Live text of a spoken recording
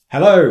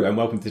Hello and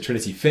welcome to the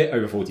Trinity Fit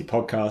Over 40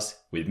 podcast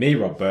with me,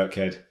 Rob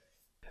Burkhead.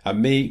 And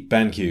me,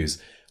 Ben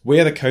Hughes. We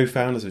are the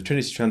co-founders of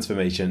Trinity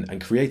Transformation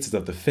and creators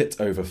of the Fit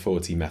Over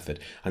 40 method.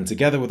 And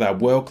together with our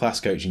world-class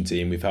coaching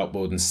team, we've helped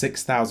more than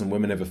 6,000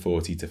 women over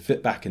 40 to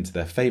fit back into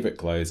their favourite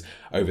clothes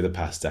over the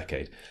past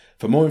decade.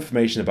 For more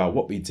information about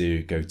what we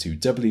do, go to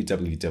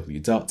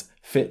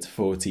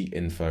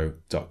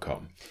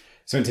www.fit40info.com.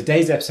 So in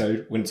today's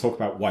episode, we're going to talk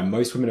about why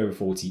most women over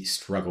 40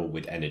 struggle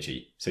with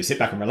energy. So sit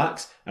back and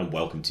relax and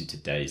welcome to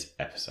today's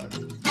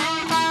episode.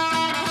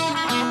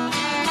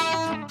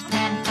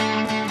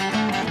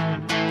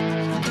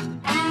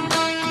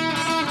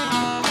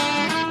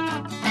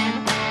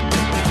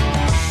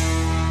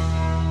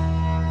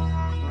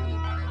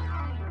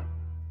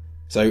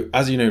 So,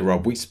 as you know,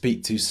 Rob, we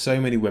speak to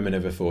so many women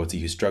over 40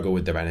 who struggle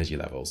with their energy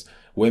levels.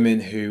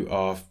 Women who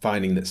are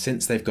finding that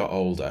since they've got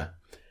older,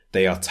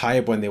 they are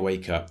tired when they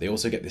wake up. They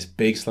also get this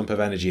big slump of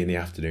energy in the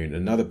afternoon,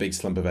 another big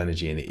slump of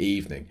energy in the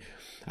evening.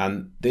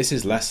 And this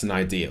is less than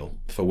ideal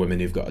for women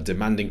who've got a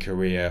demanding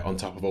career on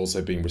top of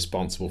also being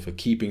responsible for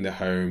keeping the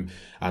home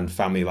and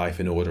family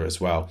life in order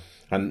as well.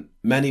 And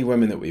many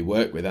women that we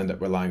work with end up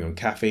relying on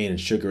caffeine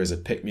and sugar as a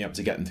pick-me-up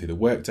to get them through the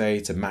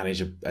workday, to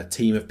manage a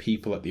team of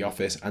people at the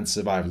office and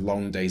survive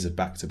long days of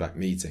back-to-back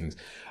meetings.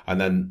 And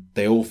then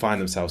they all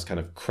find themselves kind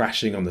of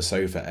crashing on the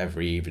sofa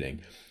every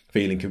evening,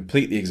 feeling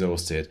completely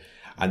exhausted.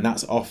 And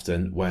that's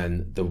often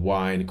when the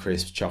wine,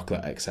 crisps,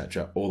 chocolate,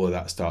 etc., all of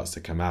that starts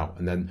to come out.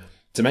 And then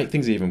to make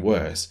things even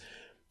worse,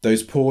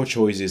 those poor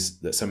choices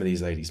that some of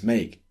these ladies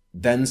make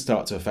then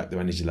start to affect their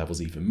energy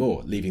levels even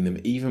more, leaving them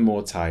even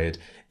more tired,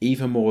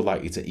 even more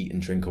likely to eat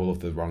and drink all of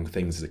the wrong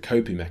things as a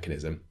coping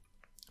mechanism.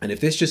 And if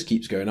this just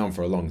keeps going on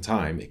for a long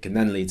time, it can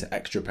then lead to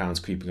extra pounds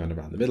creeping on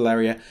around the middle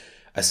area,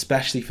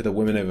 especially for the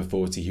women over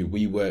 40 who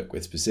we work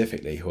with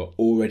specifically, who are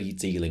already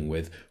dealing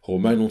with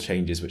hormonal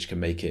changes which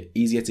can make it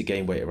easier to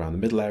gain weight around the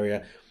middle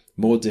area,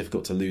 more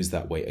difficult to lose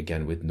that weight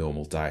again with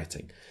normal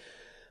dieting.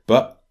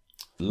 But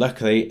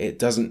luckily, it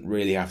doesn't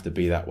really have to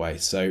be that way.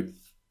 So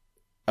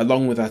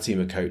along with our team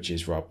of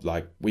coaches, Rob,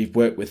 we've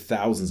worked with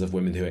thousands of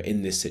women who are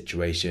in this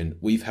situation.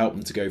 We've helped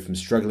them to go from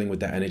struggling with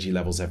their energy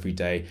levels every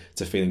day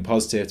to feeling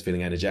positive, to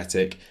feeling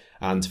energetic,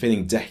 and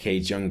feeling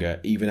decades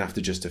younger, even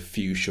after just a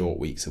few short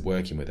weeks of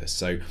working with us.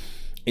 So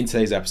in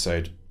today's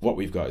episode, what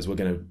we've got is we're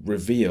going to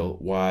reveal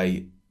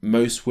why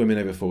most women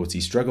over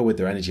 40 struggle with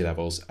their energy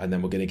levels, and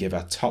then we're going to give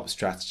our top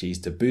strategies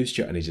to boost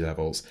your energy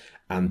levels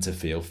and to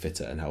feel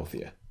fitter and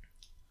healthier.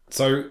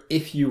 So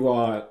if you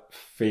are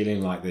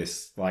feeling like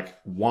this,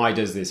 why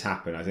does this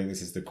happen? I think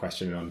this is the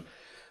question on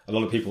a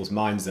lot of people's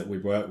minds that we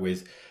work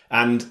with.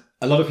 And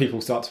a lot of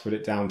people start to put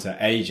it down to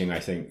aging. I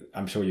think,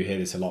 I'm sure you hear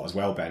this a lot as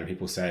well, Ben. And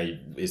people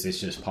say, is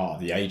this just part of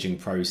the aging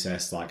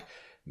process? Like,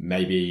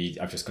 maybe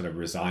I've just got to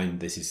resign.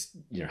 This is,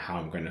 how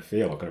I'm going to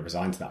feel. I've got to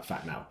resign to that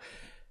fact now.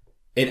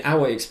 In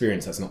our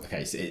experience, that's not the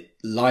case.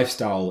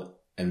 Lifestyle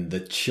and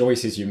the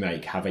choices you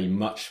make have a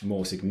much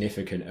more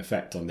significant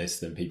effect on this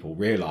than people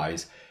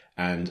realize.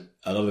 And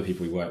a lot of the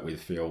people we work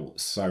with feel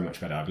so much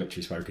better. I've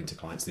literally spoken to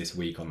clients this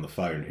week on the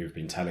phone who've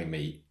been telling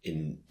me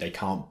they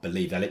can't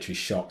believe, they're literally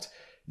shocked.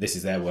 This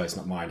is their words,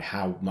 not mine,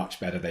 how much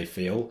better they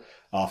feel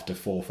after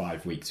 4 or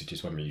 5 weeks, which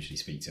is when we usually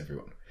speak to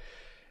everyone.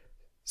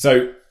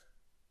 So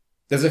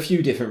there's a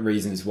few different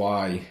reasons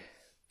why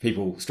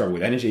people struggle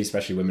with energy,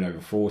 especially women over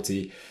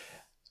 40.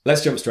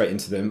 Let's jump straight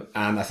into them.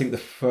 And I think the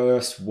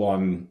first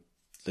one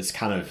that's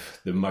kind of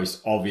the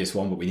most obvious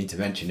one, but we need to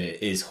mention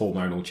it, is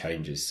hormonal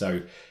changes.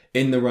 So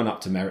in the run up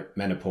to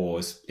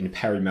menopause, in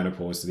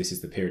perimenopause, so this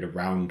is the period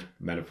around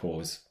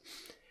menopause,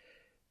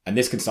 and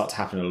this can start to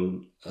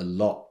happen a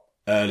lot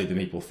earlier than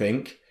people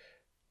think,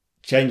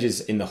 changes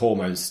in the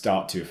hormones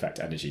start to affect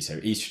energy. So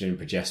estrogen,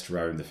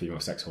 progesterone, the female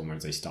sex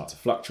hormones, they start to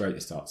fluctuate,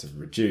 they start to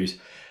reduce.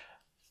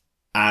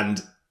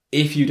 And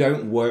if you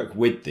don't work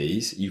with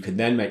these, you can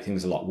then make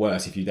things a lot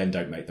worse if you then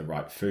don't make the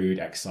right food,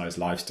 exercise,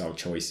 lifestyle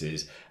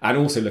choices, and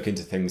also look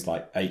into things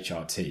like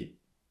HRT.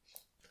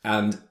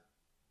 And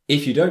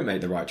if you don't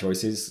make the right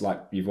choices,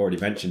 like you've already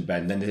mentioned,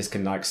 Ben, then this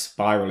can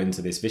spiral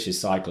into this vicious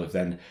cycle of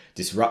then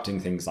disrupting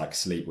things like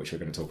sleep, which we're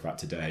going to talk about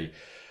today,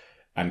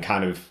 and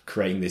kind of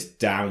creating this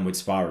downward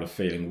spiral of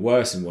feeling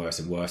worse and worse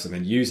and worse, and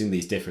then using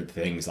these different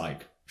things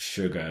like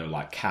sugar,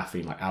 like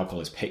caffeine, like alcohol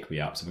as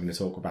pick-me-ups. And we're going to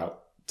talk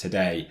about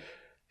today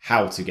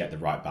how to get the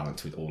right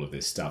balance with all of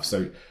this stuff.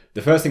 So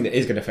the first thing that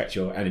is going to affect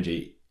your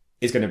energy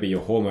is going to be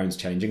your hormones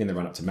changing in the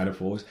run up to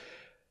menopause.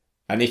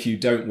 And if you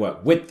don't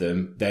work with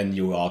them, then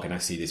you are going to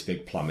see this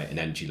big plummet in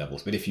energy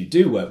levels. But if you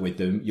do work with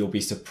them, you'll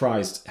be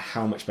surprised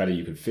how much better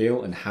you can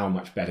feel and how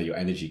much better your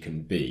energy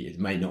can be. It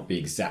may not be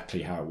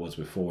exactly how it was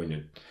before in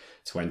your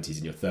 20s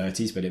and your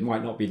 30s, but it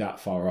might not be that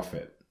far off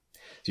it.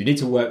 So you need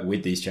to work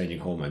with these changing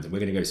hormones. And we're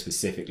going to go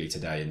specifically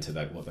today into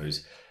what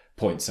those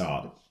points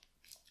are.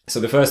 So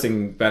the first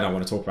thing, Ben, I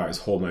want to talk about is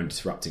hormone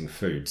disrupting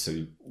food.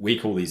 So we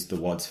call these the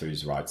WODS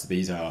foods, right? So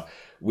these are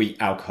wheat,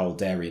 alcohol,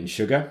 dairy, and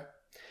sugar.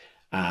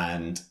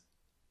 And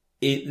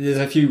there's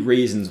a few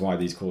reasons why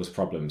these cause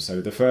problems. So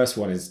the first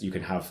one is you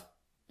can have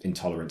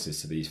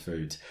intolerances to these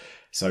foods.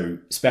 So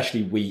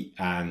especially wheat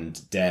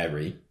and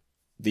dairy,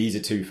 these are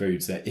two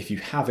foods that if you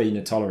have an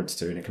intolerance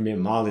to, and it can be a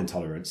mild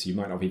intolerance, you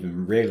might not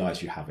even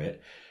realize you have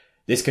it,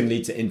 this can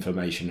lead to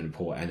inflammation and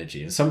poor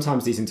energy. And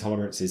sometimes these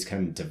intolerances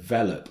can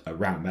develop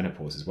around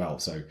menopause as well.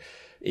 So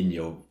in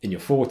your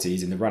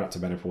 40s, in the run up to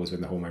menopause,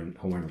 when the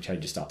hormonal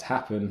changes start to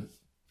happen,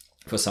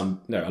 for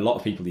some, no, a lot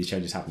of people, these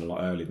changes happen a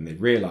lot earlier than they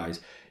realize.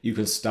 You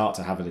can start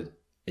to have an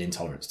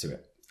intolerance to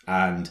it.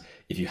 And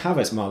if you have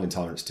a mild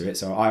intolerance to it,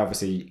 so I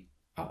obviously,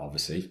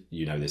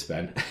 you know this,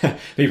 Ben,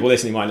 people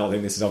listening might not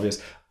think this is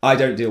obvious. I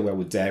don't deal well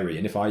with dairy.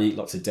 And if I eat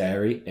lots of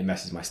dairy, it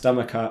messes my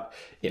stomach up.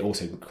 It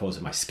also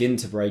causes my skin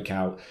to break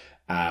out.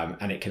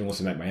 And it can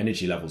also make my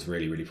energy levels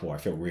really, really poor. I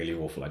feel really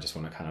awful. I just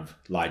want to kind of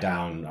lie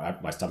down.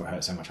 My stomach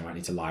hurts so much I might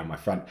need to lie on my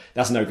front.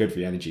 That's no good for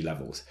your energy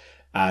levels.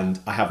 And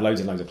I have loads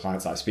and loads of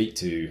clients that I speak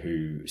to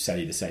who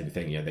say the same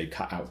thing. You know, they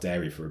cut out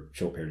dairy for a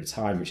short period of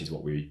time, which is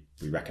what we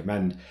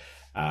recommend,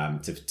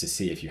 to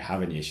see if you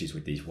have any issues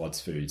with these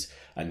WODs foods.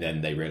 And then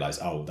they realize,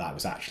 oh, that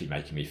was actually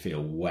making me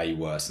feel way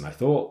worse than I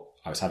thought.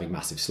 I was having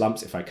massive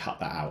slumps. If I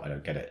cut that out, I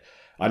don't get it.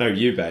 I know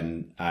you,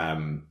 Ben,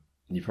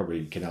 you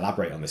probably can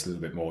elaborate on this a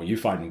little bit more. You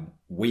find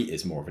wheat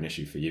is more of an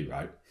issue for you,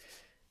 right?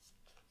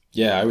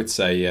 Yeah, I would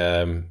say,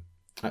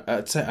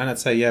 I'd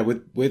say, yeah,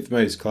 with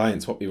most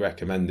clients, what we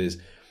recommend is,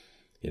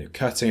 you know,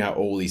 cutting out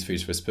all these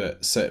foods for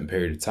a certain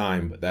period of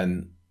time, but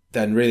then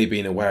really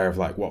being aware of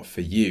like what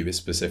for you is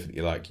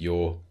specifically like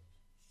your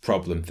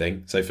problem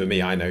thing. So for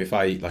me, I know if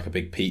I eat like a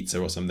big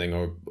pizza or something,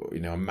 or you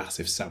know, a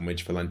massive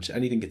sandwich for lunch,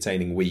 anything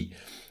containing wheat,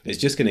 it's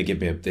just going to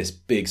give me this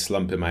big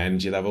slump in my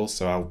energy levels.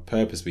 So I'll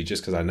purposely,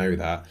 just because I know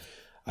that,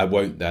 I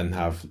won't then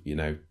have, you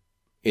know,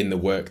 in the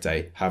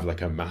workday, have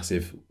like a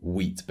massive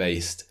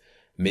wheat-based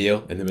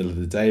meal in the middle of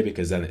the day,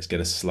 because then it's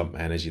going to slump my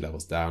energy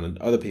levels down. And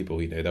other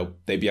people, you know,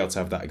 they'd be able to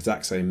have that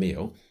exact same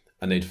meal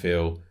and they'd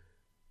feel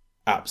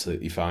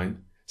absolutely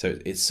fine. So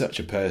it's such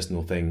a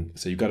personal thing.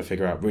 So you've got to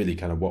figure out really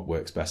kind of what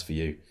works best for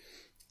you.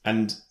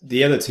 And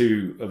the other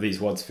two of these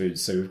WODs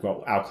foods, so we've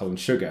got alcohol and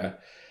sugar.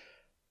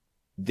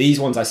 These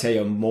ones I say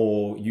are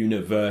more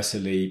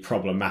universally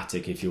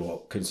problematic if you're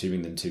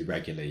consuming them too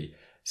regularly.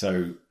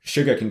 So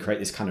sugar can create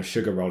this kind of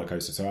sugar roller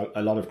coaster. So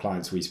a lot of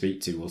clients we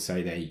speak to will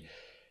say they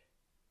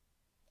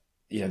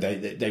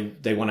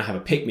want to have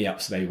a pick me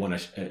up, so they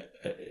want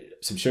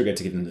some sugar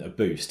to give them a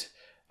boost.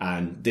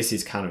 And this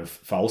is kind of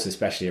false,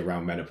 especially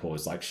around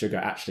menopause. Like, sugar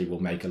actually will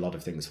make a lot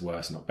of things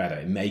worse, not better.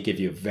 It may give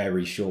you a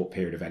very short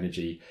period of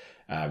energy.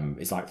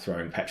 It's like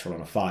throwing petrol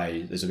on a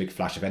fire. There's a big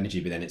flash of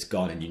energy, but then it's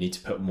gone and you need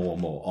to put more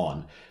and more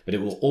on. But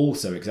it will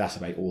also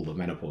exacerbate all the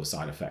menopause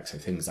side effects. So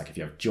things like if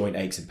you have joint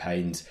aches and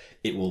pains,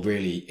 it will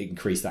really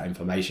increase that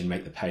inflammation,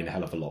 make the pain a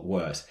hell of a lot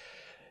worse.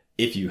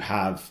 If you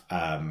have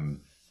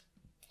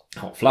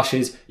hot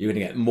flushes, you're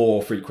going to get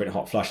more frequent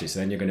hot flushes. So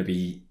then you're going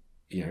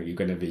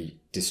to be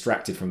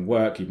distracted from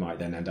work. You might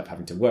then end up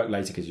having to work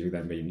later because you've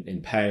then been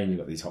in pain. You've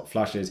got these hot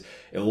flushes.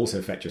 It'll also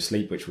affect your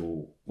sleep, which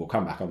we'll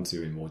come back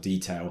onto in more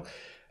detail.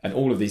 And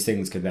all of these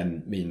things can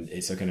then mean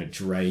it's going to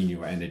drain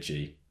your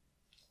energy.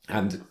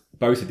 And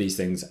both of these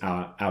things,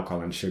 are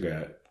alcohol and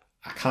sugar,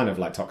 are kind of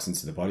like toxins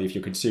to the body. If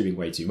you're consuming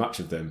way too much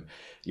of them,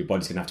 your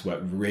body's going to have to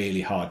work really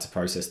hard to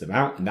process them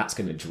out, and that's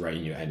going to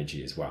drain your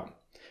energy as well.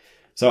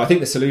 So I think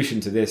the solution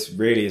to this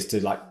really is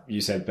to, like you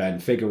said, Ben,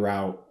 figure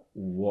out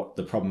what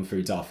the problem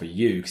foods are for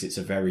you, because it's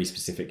a very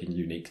specific and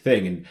unique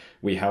thing. And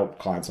we help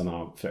clients on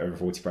our Fit Over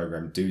 40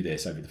 program do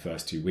this over the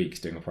first 2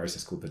 weeks, doing a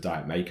process called the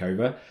diet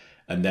makeover,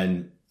 and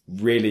then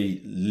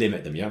really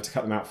limit them. You don't have to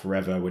cut them out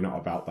forever. We're not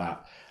about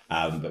that.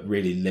 But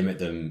really limit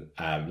them,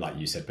 like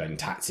you said, Ben,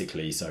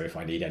 tactically. So if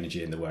I need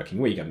energy in the working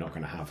week, I'm not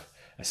going to have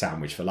a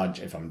sandwich for lunch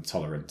if I'm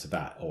tolerant to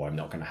that, or I'm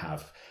not going to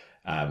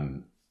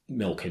have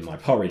milk in my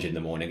porridge in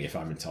the morning if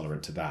I'm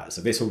intolerant to that.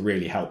 So this will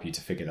really help you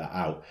to figure that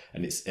out.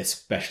 And it's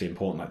especially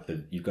important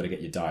that you've got to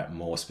get your diet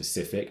more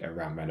specific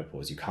around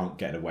menopause. You can't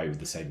get away with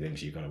the same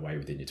things you got away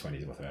with in your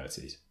 20s or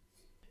 30s.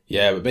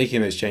 Yeah, but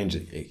making those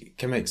changes, it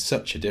can make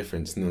such a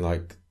difference. And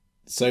like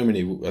so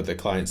many of the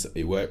clients that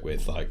we work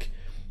with, like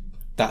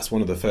that's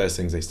one of the first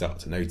things they start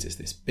to notice,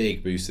 this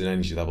big boost in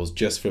energy levels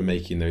just from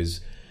making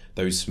those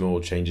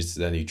small changes to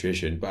their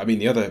nutrition. But I mean,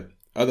 the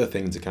other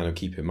thing to kind of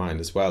keep in mind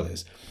as well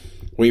is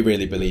we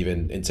really believe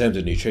in terms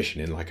of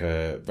nutrition in like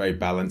a very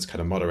balanced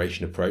kind of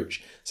moderation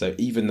approach. So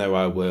even though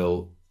I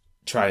will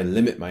try and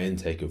limit my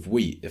intake of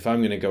wheat, if I'm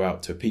going to go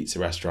out to a pizza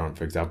restaurant,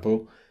 for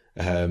example,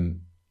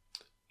 I'm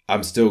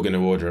still going to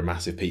order a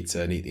massive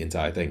pizza and eat the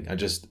entire thing. I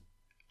just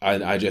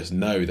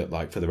know that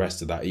like for the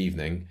rest of that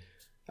evening,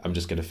 I'm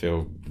just going to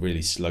feel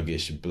really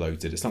sluggish and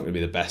bloated. It's not going to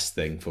be the best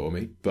thing for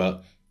me,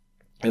 but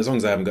as long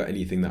as I haven't got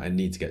anything that I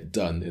need to get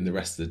done in the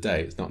rest of the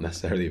day, it's not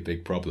necessarily a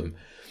big problem.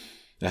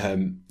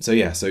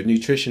 So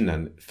nutrition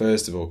then,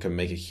 first of all, can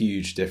make a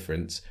huge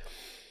difference.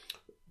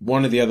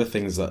 One of the other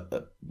things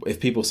that if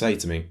people say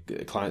to me,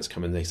 clients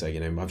come and they say,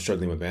 I'm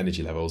struggling with my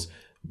energy levels,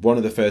 one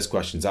of the first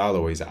questions I'll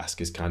always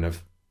ask is kind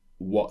of,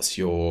 what's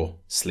your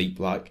sleep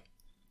like?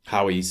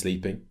 How are you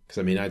sleeping? Because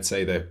I mean, I'd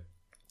say that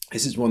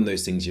this is one of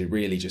those things you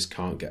really just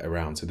can't get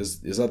around. So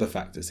there's other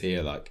factors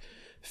here like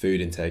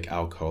food intake,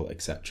 alcohol,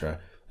 etc.,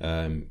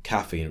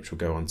 caffeine, which we'll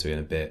go on to in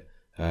a bit,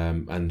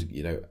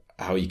 and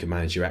how you can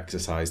manage your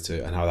exercise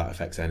and how that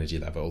affects energy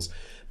levels.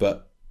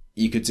 But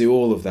you could do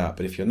all of that,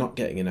 but if you're not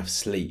getting enough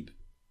sleep,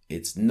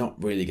 it's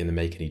not really going to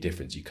make any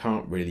difference. You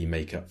can't really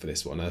make up for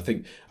this one. And I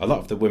think a lot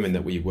of the women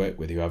that we work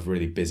with who have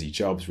really busy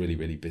jobs, really,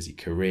 really busy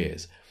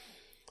careers,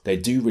 they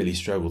do really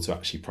struggle to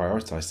actually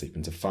prioritize sleep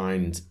and to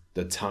find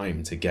the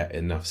time to get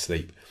enough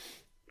sleep.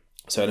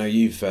 So I know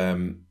you've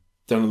done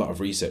a lot of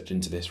research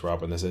into this,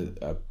 Rob, and there's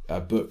a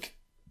book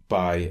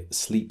by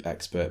sleep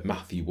expert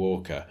Matthew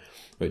Walker,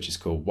 which is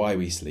called Why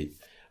We Sleep.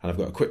 And I've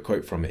got a quick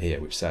quote from it here,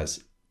 which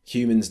says,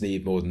 "Humans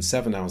need more than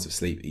 7 hours of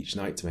sleep each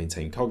night to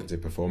maintain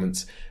cognitive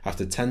performance.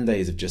 After 10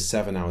 days of just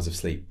 7 hours of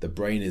sleep, the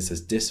brain is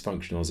as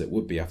dysfunctional as it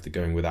would be after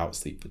going without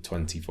sleep for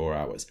 24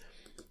 hours.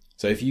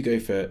 So if you go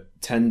for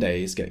 10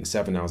 days getting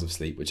 7 hours of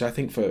sleep, which I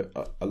think for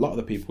a lot of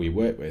the people we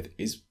work with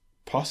is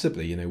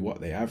possibly,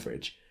 what they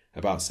average,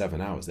 about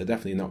 7 hours. They're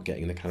definitely not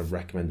getting the kind of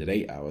recommended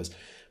 8 hours,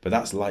 but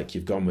that's like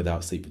you've gone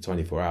without sleep for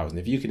 24 hours. And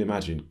if you can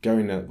imagine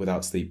going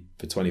without sleep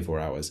for 24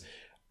 hours,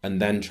 and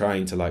then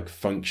trying to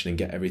function and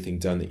get everything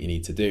done that you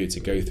need to do to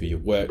go through your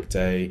work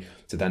day,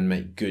 to then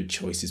make good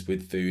choices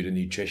with food and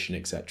nutrition,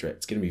 etc.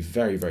 It's going to be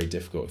very, very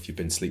difficult if you've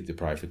been sleep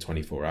deprived for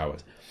 24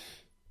 hours.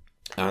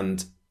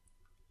 And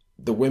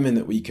the women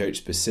that we coach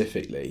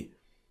specifically,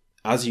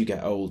 as you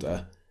get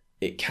older,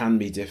 it can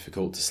be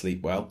difficult to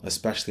sleep well,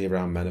 especially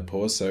around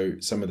menopause. So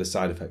some of the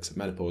side effects of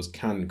menopause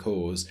can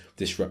cause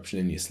disruption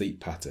in your sleep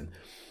pattern.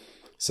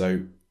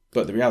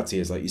 But the reality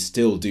is you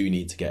still do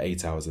need to get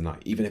 8 hours a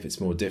night, even if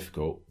it's more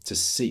difficult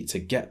to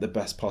get the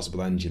best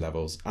possible energy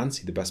levels and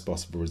see the best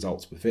possible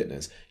results with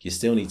fitness. You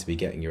still need to be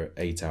getting your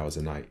 8 hours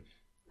a night.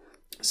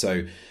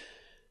 So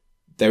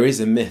there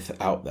is a myth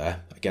out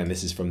there. Again,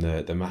 this is from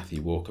the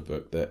Matthew Walker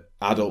book, that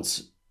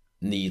adults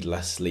need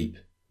less sleep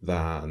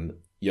than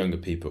younger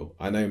people.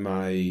 I know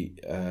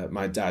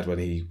my dad, when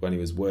he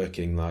was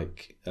working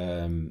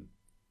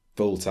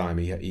full time,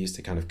 he used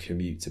to kind of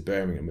commute to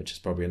Birmingham, which is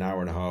probably an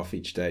hour and a half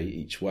each day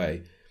each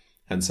way,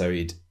 and so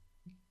he'd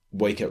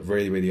wake up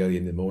really, really early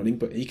in the morning,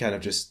 but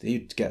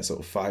he'd get sort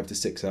of 5 to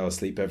 6 hours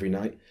sleep every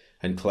night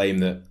and claim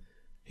that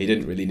he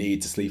didn't really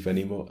need to sleep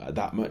anymore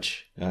that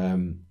much.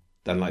 Then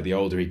the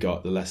older he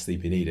got, the less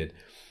sleep he needed.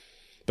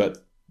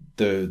 But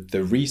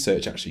the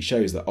research actually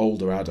shows that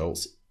older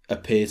adults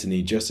appear to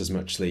need just as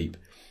much sleep,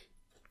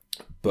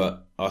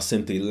 but are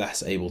simply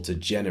less able to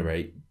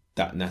generate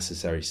that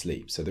necessary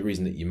sleep. So the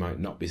reason that you might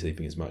not be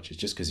sleeping as much is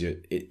just because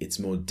it's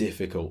more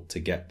difficult to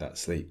get that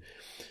sleep.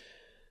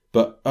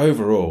 But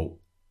overall,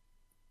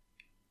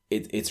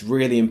 it's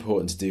really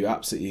important to do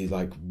absolutely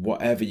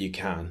whatever you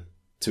can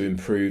to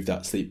improve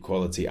that sleep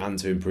quality and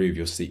to improve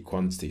your sleep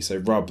quantity. So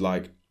Rob,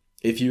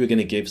 if you were going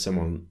to give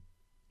someone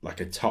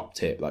a top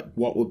tip,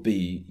 what would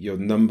be your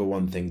number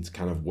one thing to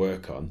kind of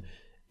work on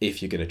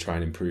if you're going to try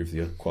and improve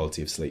your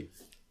quality of sleep?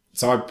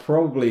 So I'd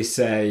probably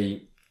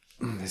say,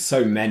 there's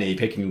so many,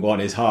 picking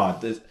one is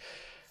hard.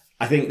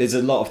 I think there's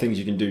a lot of things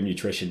you can do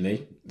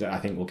nutritionally that I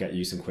think will get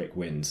you some quick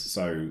wins.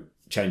 So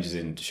changes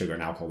in sugar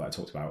and alcohol that I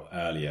talked about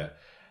earlier.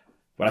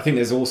 But I think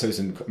there's also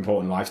some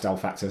important lifestyle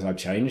factors I've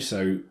changed.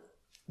 So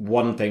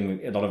one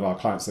thing, a lot of our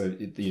clients,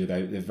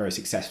 they're very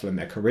successful in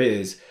their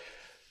careers,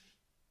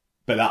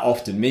 but that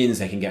often means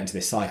they can get into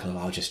this cycle of,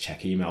 I'll just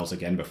check emails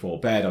again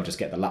before bed. I'll just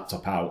get the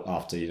laptop out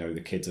after,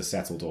 the kids are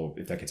settled, or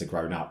if their kids are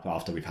grown up,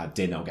 after we've had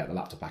dinner, I'll get the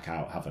laptop back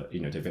out,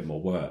 do a bit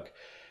more work.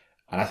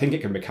 And I think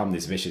it can become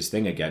this vicious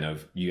thing again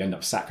of you end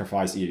up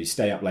sacrificing, you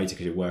stay up later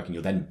because you're working,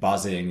 you're then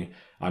buzzing.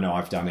 I know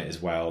I've done it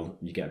as well.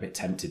 You get a bit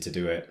tempted to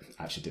do it.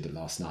 I actually did it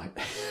last night.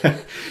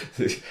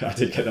 I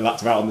did get the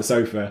laptop out on the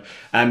sofa.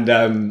 And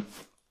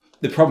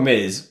the problem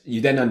is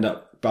you then end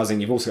up buzzing.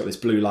 You've also got this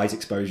blue light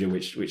exposure,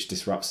 which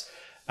disrupts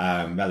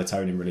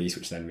melatonin release,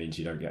 which then means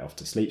you don't get off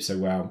to sleep so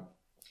well.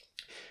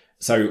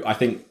 So I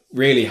think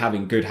really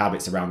having good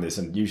habits around this,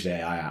 and usually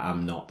I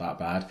am not that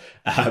bad,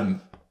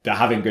 but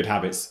having good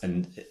habits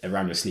and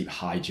around your sleep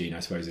hygiene,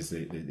 I suppose, is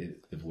the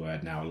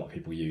word now a lot of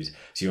people use.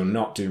 So you're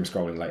not doom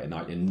scrolling late at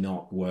night, you're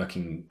not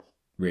working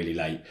really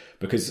late,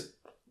 because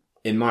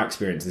in my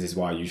experience, this is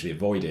why I usually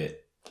avoid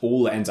it.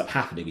 All that ends up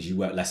happening is you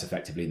work less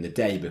effectively in the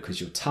day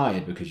because you're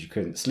tired, because you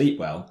couldn't sleep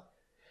well.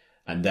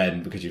 And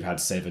then because you've had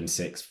 7,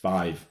 6,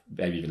 5,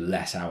 maybe even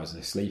less hours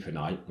of sleep a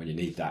night when you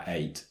need that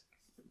 8.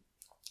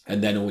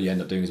 And then all you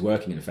end up doing is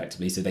working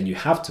ineffectively. So then you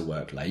have to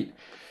work late.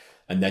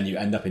 And then you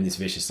end up in this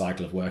vicious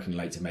cycle of working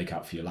late to make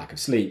up for your lack of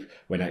sleep.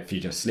 When if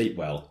you just sleep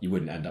well, you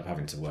wouldn't end up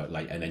having to work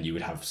late. And then you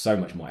would have so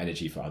much more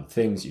energy for other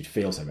things. You'd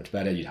feel so much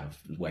better. You'd have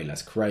way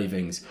less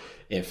cravings.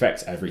 It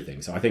affects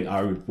everything. So I think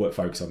I would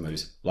focus on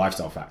those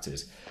lifestyle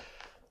factors.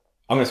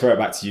 I'm going to throw it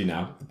back to you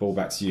now. The ball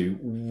back to you.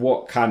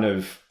 What kind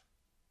of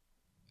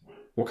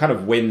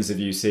wins have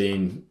you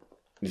seen?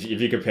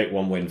 If you could pick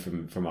one win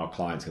from our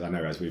clients, because I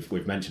know as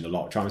we've mentioned a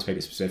lot, try and pick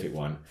a specific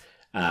one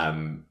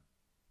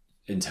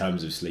in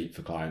terms of sleep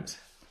for clients.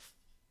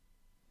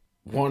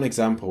 one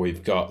example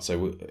we've got,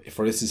 so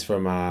this is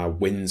from our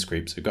wins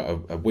group. So we've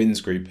got a wins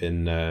group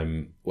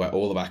in where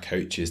all of our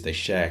coaches, they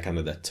share kind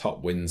of their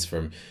top wins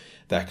from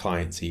their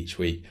clients each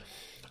week.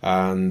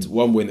 And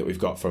one win that we've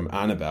got from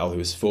Annabelle, who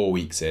was 4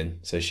 weeks in.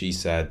 So she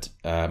said,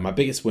 my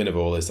biggest win of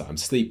all is that I'm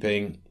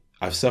sleeping.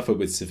 I've suffered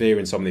with severe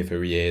insomnia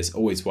for years,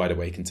 always wide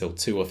awake until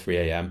 2 or 3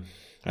 a.m.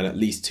 And at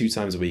least 2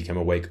 times a week I'm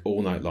awake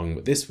all night long.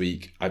 But this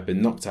week I've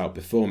been knocked out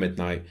before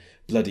midnight.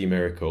 Bloody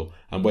miracle.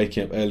 I'm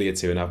waking up earlier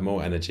too and have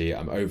more energy.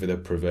 I'm over the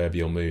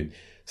proverbial moon.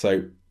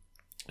 So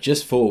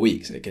just 4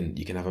 weeks, you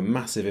can have a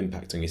massive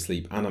impact on your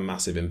sleep and a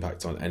massive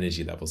impact on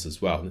energy levels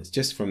as well. And it's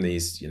just from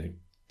these,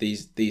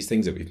 these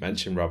things that we've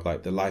mentioned, Rob,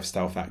 like the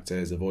lifestyle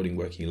factors, avoiding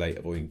working late,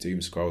 avoiding doom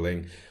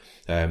scrolling,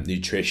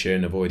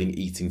 nutrition, avoiding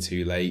eating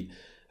too late,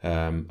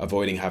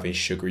 avoiding having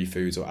sugary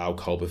foods or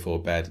alcohol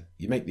before bed.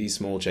 You make these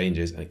small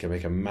changes and it can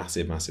make a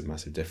massive, massive,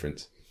 massive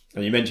difference.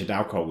 And you mentioned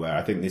alcohol there.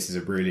 I think this is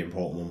a really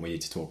important one we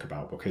need to talk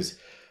about, because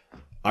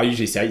I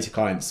usually say to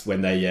clients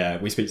when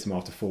we speak to them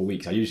after 4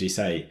 weeks, I usually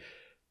say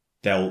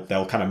they'll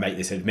kind of make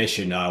this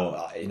admission,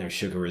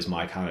 sugar is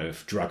my kind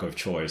of drug of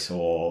choice,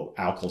 or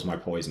alcohol's my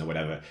poison, or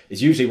whatever.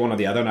 It's usually one or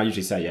the other. And I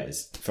usually say,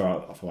 it's for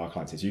our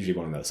clients, it's usually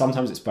one or the other.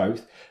 Sometimes it's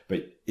both,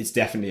 but it's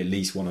definitely at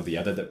least one or the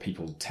other that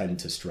people tend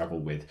to struggle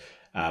with.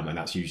 And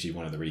that's usually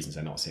one of the reasons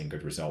they're not seeing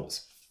good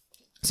results.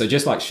 So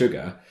just like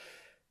sugar,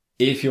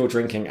 if you're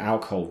drinking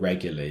alcohol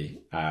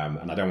regularly,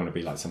 and I don't want to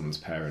be like someone's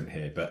parent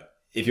here, but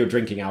if you're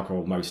drinking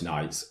alcohol most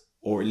nights,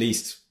 or at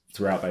least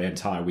throughout the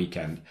entire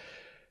weekend,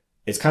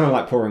 it's kind of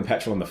like pouring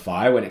petrol on the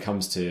fire when it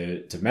comes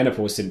to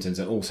menopause symptoms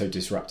and also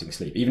disrupting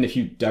sleep. Even if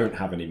you don't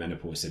have any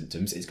menopause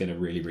symptoms, it's going to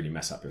really, really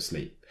mess up your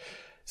sleep.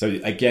 So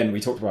again,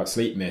 we talked about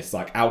sleep myths.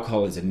 Like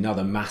alcohol is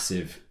another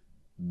massive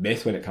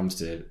myth when it comes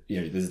to,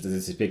 there's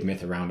this big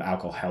myth around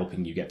alcohol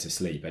helping you get to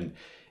sleep. And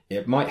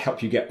it might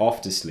help you get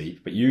off to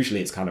sleep, but usually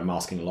it's kind of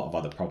masking a lot of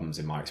other problems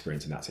in my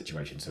experience in that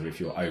situation. So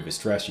if you're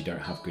overstressed, you don't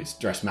have good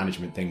stress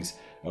management things.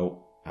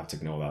 Oh, I have to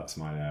ignore that. It's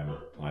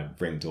my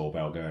Ring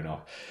doorbell going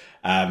off.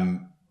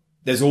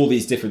 There's all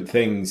these different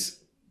things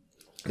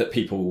that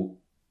people,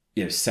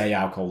 say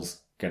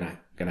alcohol's gonna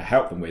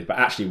help them with, but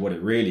actually what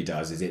it really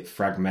does is it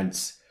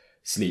fragments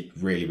sleep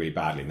really, really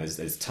badly. And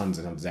there's tons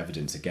and tons of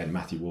evidence. Again,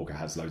 Matthew Walker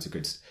has loads of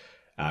good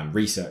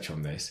research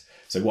on this.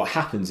 So what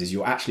happens is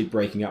you're actually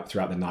breaking up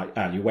throughout the night.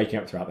 You're waking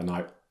up throughout the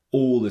night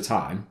all the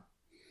time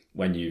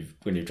when you've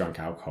drunk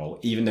alcohol,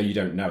 even though you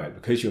don't know it,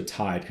 because you're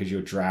tired, because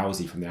you're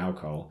drowsy from the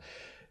alcohol.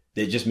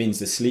 It just means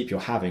the sleep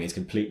you're having is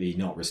completely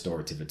not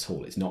restorative at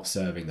all. It's not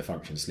serving the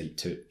function sleep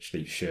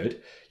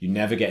should. You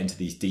never get into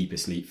these deeper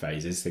sleep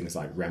phases, things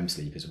like REM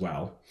sleep as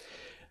well.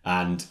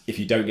 And if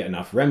you don't get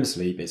enough REM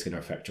sleep, it's going to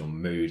affect your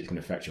mood, it's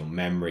going to affect your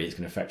memory, it's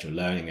going to affect your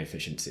learning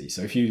efficiency.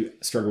 So if you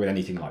struggle with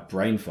anything like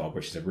brain fog,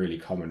 which is a really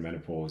common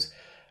menopause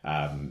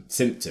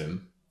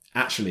symptom,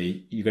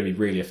 actually you're going to be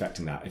really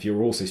affecting that. If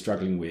you're also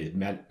struggling with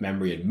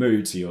memory and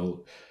mood,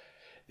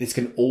 this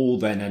can all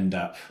then end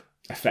up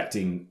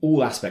affecting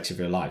all aspects of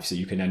your life. So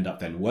you can end up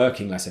then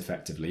working less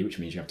effectively, which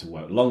means you have to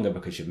work longer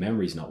because your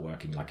memory's not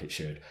working like it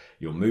should.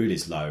 Your mood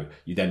is low.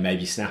 You then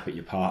maybe snap at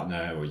your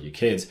partner or your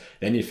kids.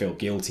 Then you feel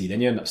guilty. Then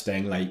you end up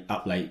staying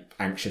up late,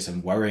 anxious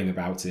and worrying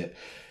about it.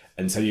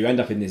 And so you end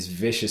up in this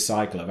vicious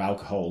cycle of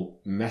alcohol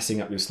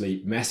messing up your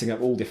sleep, messing up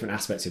all different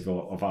aspects of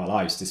our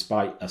lives,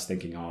 despite us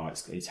thinking,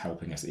 it's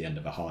helping us at the end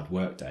of a hard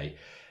work day.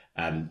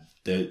 And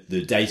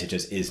the data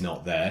just is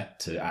not there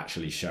to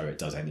actually show it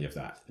does any of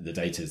that. The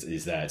data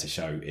is there to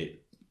show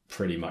it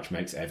pretty much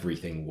makes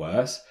everything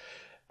worse.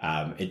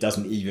 It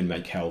doesn't even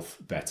make health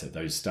better.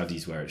 Those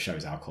studies where it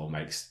shows alcohol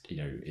makes,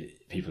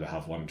 people who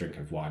have one drink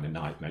of wine a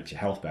night makes your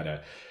health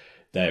better.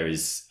 There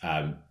is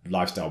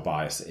lifestyle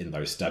bias in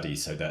those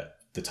studies, so that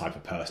the type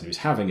of person who's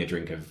having a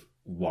drink of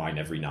wine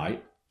every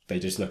night, they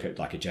just look at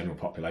like a general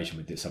population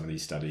with some of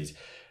these studies.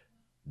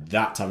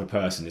 That type of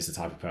person is the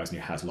type of person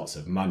who has lots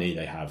of money.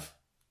 They have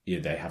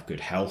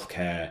good health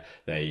care.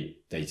 They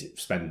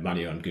spend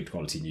money on good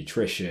quality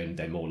nutrition.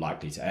 They're more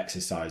likely to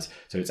exercise.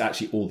 So it's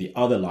actually all the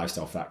other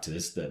lifestyle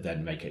factors that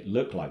then make it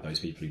look like those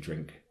people who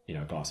drink,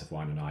 a glass of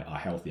wine a night are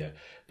healthier.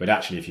 But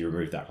actually, if you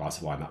remove that glass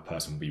of wine, that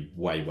person would be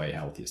way, way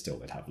healthier still.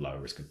 They'd have lower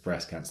risk of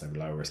breast cancer, they'd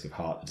have lower risk of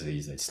heart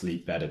disease. They'd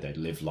sleep better. They'd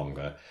live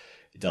longer.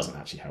 It doesn't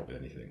actually help with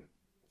anything.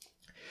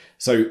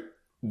 So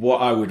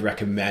what I would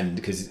recommend,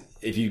 because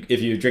if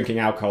you're drinking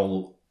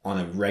alcohol on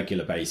a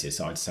regular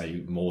basis, I'd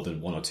say more than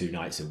 1 or 2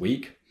 nights a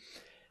week,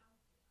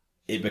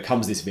 it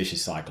becomes this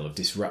vicious cycle of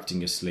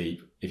disrupting your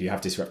sleep. If you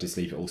have disrupted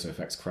sleep, it also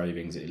affects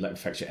cravings. It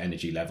affects your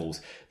energy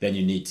levels. Then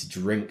you need to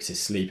drink to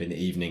sleep in the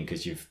evening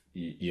because you're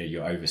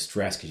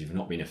overstressed because you've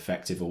not been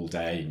effective all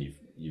day, and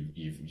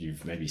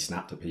you've maybe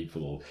snapped at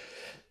people or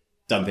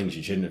done things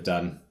you shouldn't have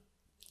done.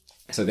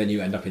 So then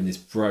you end up in this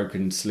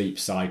broken sleep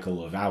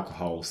cycle of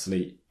alcohol,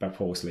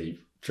 poor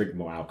sleep, drink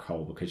more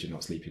alcohol because you're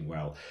not sleeping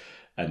well.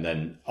 And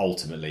then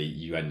ultimately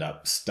you end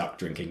up stuck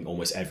drinking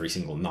almost every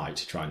single night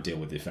to try and deal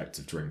with the effects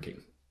of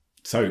drinking.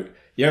 So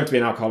you don't have to be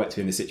an alcoholic to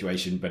be in this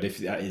situation, but if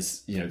that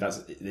is,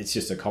 it's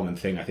just a common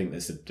thing. I think I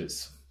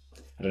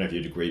don't know if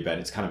you'd agree, Ben,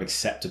 it's kind of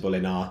acceptable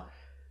in our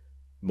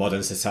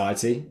modern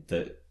society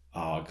that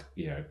our,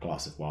 a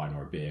glass of wine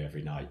or a beer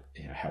every night,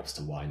 helps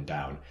to wind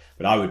down.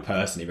 But I would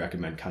personally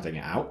recommend cutting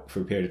it out for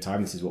a period of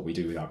time. This is what we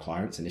do with our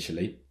clients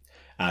initially.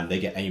 And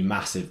they get a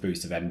massive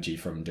boost of energy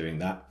from doing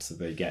that. So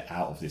they get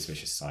out of this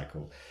vicious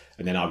cycle.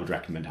 And then I would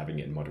recommend having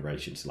it in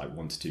moderation. So like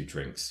 1 to 2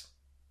 drinks,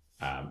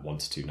 1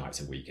 to 2 nights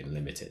a week, and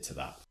limit it to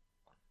that.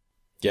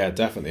 Yeah,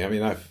 definitely. I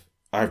mean,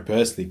 I've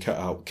personally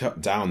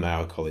cut down my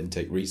alcohol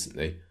intake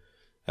recently.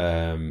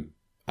 And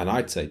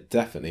I'd say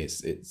definitely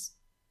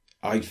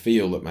I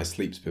feel that my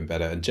sleep's been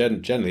better, and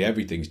generally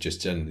everything's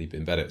just generally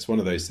been better. It's one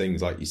of those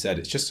things, like you said,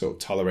 it's just sort of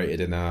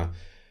tolerated in our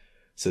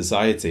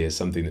society as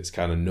something that's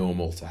kind of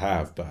normal to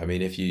have. But I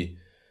mean, if you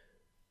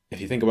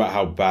think about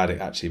how bad it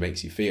actually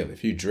makes you feel,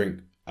 if you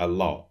drink a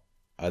lot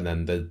and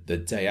then the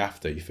day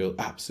after you feel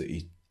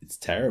absolutely, it's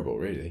terrible,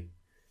 really.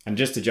 And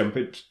just to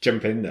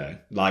jump in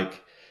there,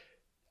 like,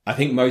 I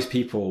think most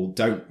people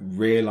don't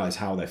realise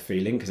how they're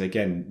feeling, because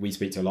again, we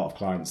speak to a lot of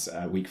clients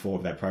week 4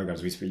 of their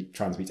programs. We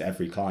try and speak to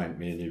every client,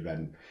 me and you,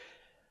 Ben.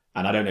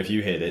 And I don't know if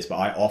you hear this, but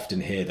I often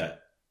hear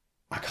that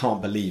I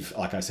can't believe,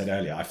 like I said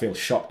earlier, I feel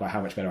shocked by how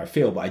much better I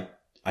feel, but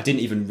I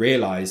didn't even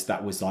realise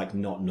that was like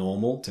not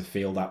normal to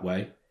feel that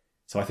way.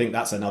 So I think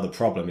that's another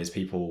problem, is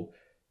people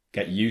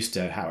get used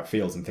to how it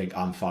feels and think,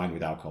 I'm fine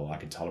with alcohol, I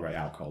can tolerate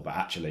alcohol, but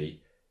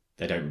actually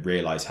they don't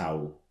realise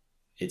how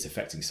it's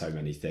affecting so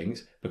many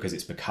things, because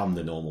it's become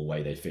the normal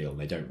way they feel.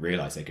 They don't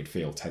realise they could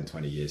feel 10,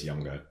 20 years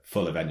younger,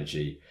 full of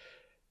energy.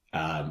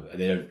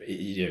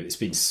 It's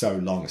been so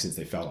long since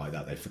they felt like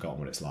that, they've forgotten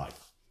what it's like.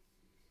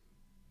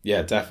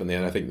 Yeah, definitely.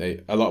 And I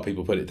think a lot of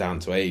people put it down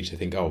to age. They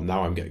think, oh,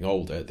 now I'm getting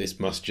older, this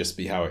must just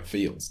be how it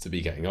feels to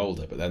be getting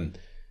older. But then,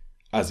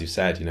 as you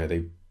said,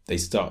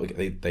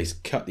 they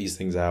cut these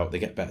things out, they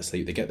get better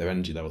sleep, they get their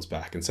energy levels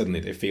back, and suddenly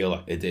they feel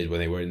like they did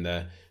when they were in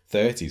their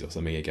 30s or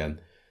something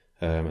again.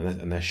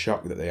 And they're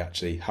shocked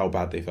that how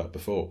bad they felt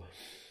before.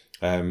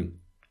 But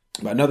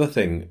another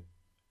thing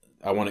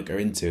I want to go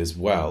into as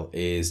well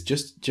is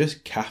just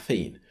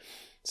caffeine.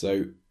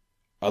 So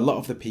a lot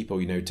of the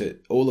people,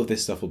 all of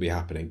this stuff will be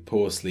happening: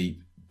 poor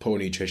sleep, poor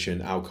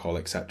nutrition, alcohol,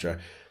 etc.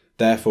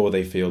 Therefore,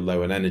 they feel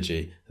low on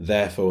energy.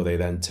 Therefore, they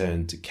then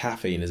turn to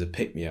caffeine as a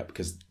pick-me-up,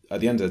 because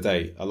at the end of the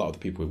day, a lot of the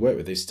people we work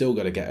with, they've still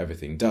got to get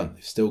everything done.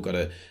 They've still got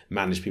to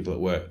manage people at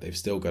work. They've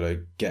still got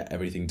to get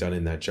everything done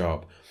in their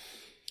job.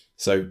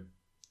 So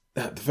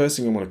the first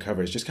thing I want to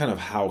cover is just kind of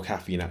how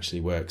caffeine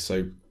actually works.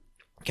 So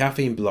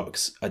caffeine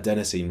blocks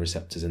adenosine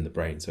receptors in the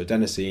brain. So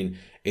adenosine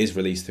is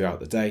released throughout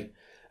the day.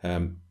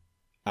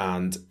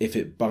 And if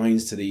it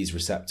binds to these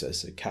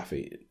receptors, so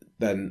caffeine,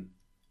 then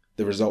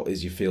the result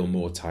is you feel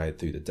more tired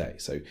through the day.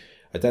 So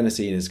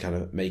adenosine is kind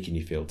of making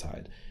you feel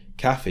tired.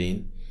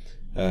 Caffeine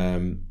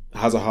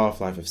has a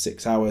half-life of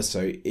 6 hours.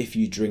 So if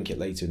you drink it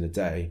later in the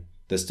day,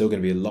 there's still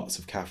going to be lots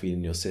of caffeine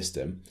in your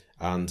system.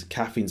 And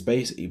caffeine's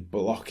basically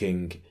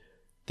blocking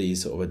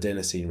these sort of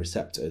adenosine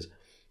receptors,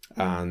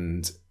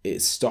 and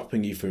it's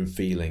stopping you from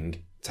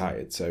feeling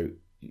tired. So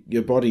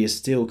your body is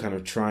still kind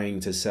of trying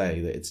to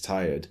say that it's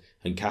tired,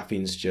 and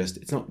caffeine's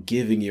it's not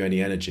giving you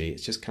any energy,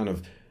 it's just kind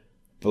of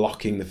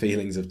blocking the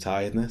feelings of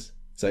tiredness.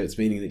 So it's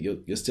meaning that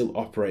you're still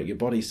operating, your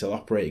body's still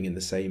operating in the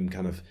same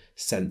kind of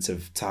sense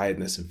of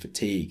tiredness and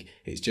fatigue.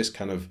 It's just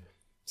kind of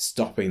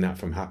stopping that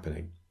from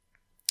happening.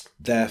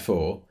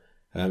 Therefore,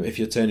 if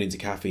you're turning to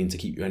caffeine to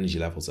keep your energy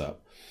levels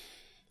up,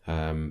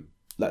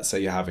 let's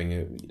say you're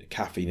having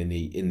caffeine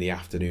in the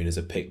afternoon as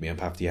a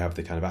pick-me-up after you have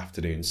the kind of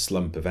afternoon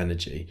slump of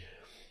energy.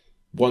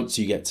 Once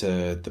you get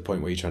to the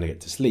point where you're trying to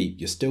get to sleep,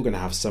 you're still going to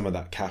have some of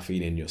that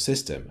caffeine in your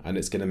system, and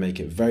it's going to make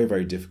it very,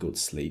 very difficult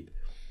to sleep.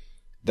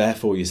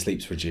 Therefore, your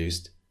sleep's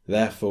reduced.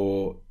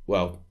 Therefore,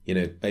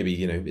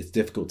 maybe, it's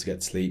difficult to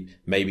get to sleep.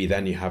 Maybe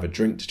then you have a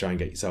drink to try and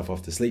get yourself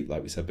off to sleep,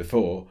 like we said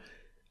before,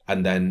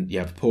 and then you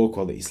have poor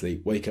quality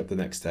sleep, wake up the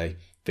next day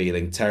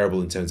feeling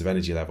terrible in terms of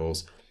energy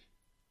levels.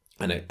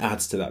 And it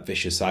adds to that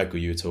vicious cycle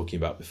you were talking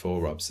about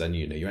before, Rob. So then,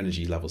 your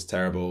energy level's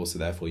terrible, so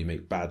therefore you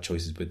make bad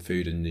choices with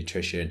food and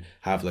nutrition,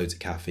 have loads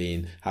of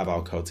caffeine, have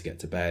alcohol to get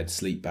to bed,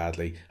 sleep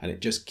badly, and it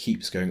just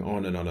keeps going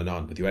on and on and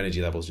on, with your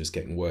energy levels just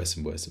getting worse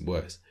and worse and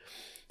worse.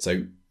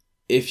 So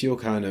if you're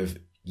kind of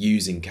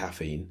using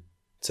caffeine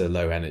to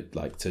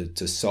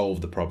to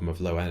solve the problem of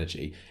low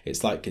energy,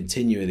 it's like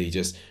continually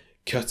just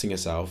cutting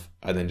yourself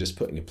and then just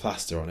putting a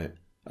plaster on it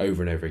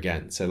over and over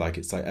again. So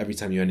it's like every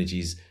time your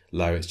energy's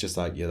low, it's just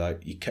like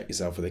you cut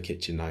yourself with a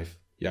kitchen knife.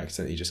 You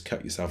accidentally just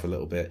cut yourself a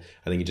little bit,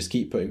 and then you just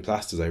keep putting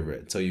plasters over it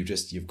until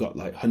you've got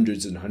like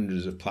hundreds and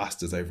hundreds of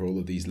plasters over all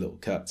of these little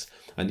cuts.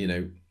 And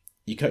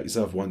you cut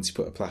yourself once, you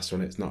put a plaster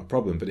on it, it's not a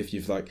problem. But if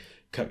you've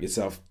cut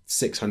yourself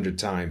 600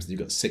 times and you've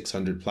got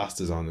 600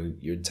 plasters on,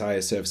 and your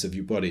entire surface of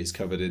your body is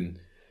covered in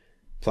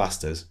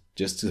plasters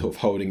just sort of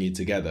holding you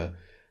together,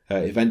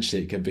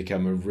 eventually it can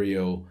become a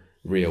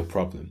real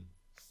problem.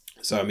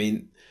 So I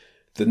mean,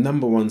 the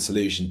number one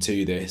solution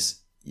to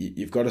this,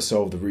 you've got to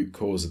solve the root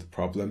cause of the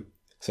problem.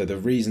 So the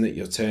reason that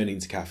you're turning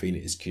to caffeine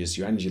is because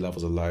your energy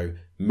levels are low,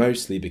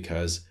 mostly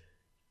because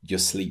your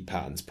sleep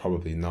pattern's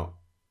probably not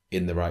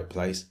in the right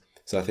place.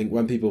 So I think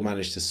when people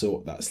manage to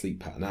sort that sleep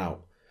pattern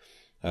out,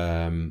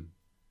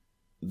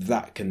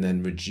 that can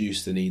then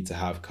reduce the need to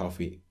have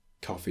coffee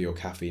or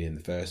caffeine in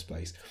the first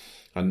place.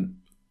 And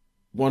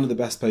one of the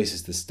best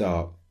places to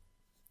start,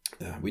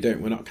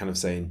 we're not kind of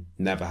saying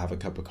never have a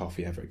cup of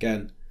coffee ever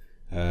again.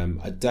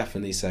 I'd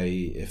definitely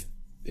say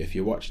if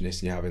you're watching this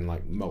and you're having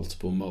like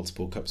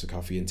multiple cups of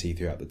coffee and tea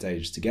throughout the day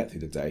just to get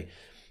through the day,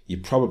 you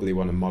probably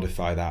want to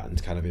modify that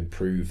and kind of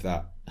improve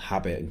that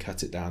habit and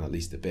cut it down at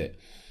least a bit.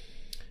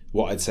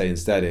 What I'd say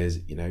instead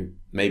is,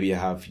 maybe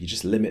you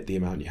just limit the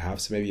amount you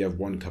have. So maybe you have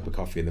 1 cup of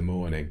coffee in the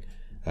morning,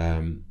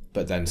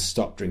 but then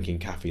stop drinking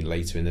caffeine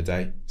later in the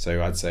day.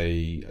 So I'd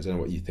say, I don't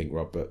know what you think,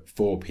 Rob, but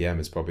 4 p.m.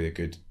 is probably a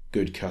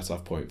good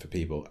cut-off point for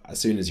people. As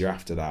soon as you're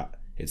after that,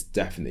 it's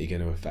definitely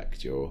going to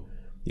affect your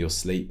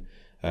sleep.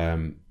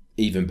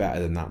 Even better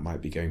than that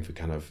might be going for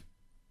kind of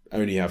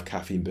only have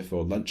caffeine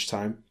before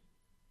lunchtime.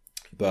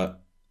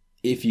 But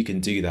if you can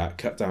do that,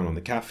 cut down on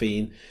the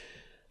caffeine,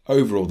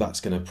 overall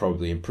that's going to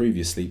probably improve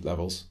your sleep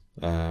levels.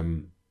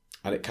 And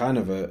it kind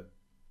of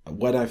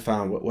when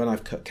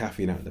I've cut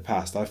caffeine out in the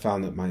past, I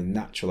found that my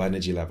natural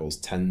energy levels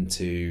tend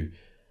to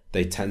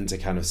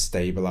kind of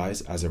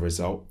stabilize as a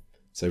result.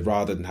 So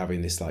rather than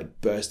having this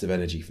like burst of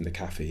energy from the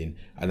caffeine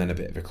and then a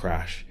bit of a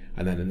crash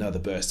and then another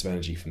burst of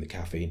energy from the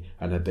caffeine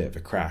and a bit of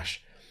a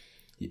crash,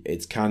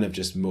 it's kind of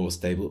just more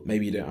stable.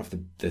 Maybe you don't have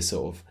the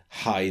sort of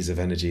highs of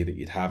energy that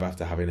you'd have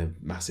after having a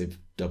massive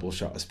double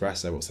shot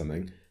espresso or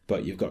something,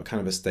 but you've got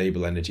kind of a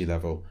stable energy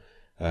level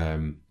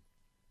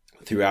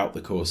throughout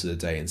the course of the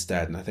day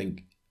instead. And I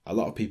think a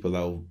lot of people,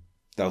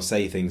 they'll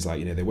say things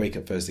like, they wake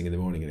up first thing in the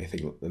morning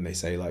and they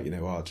say like,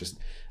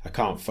 I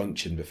can't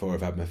function before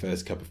I've had my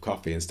first cup of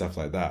coffee and stuff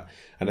like that.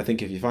 And I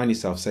think if you find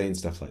yourself saying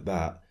stuff like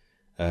that,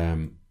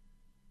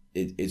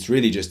 it's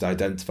really just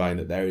identifying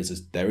that there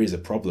is a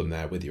problem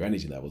there with your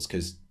energy levels.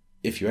 Because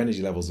if your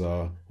energy levels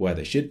are where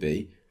they should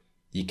be,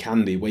 you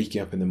can be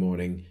waking up in the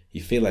morning,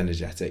 you feel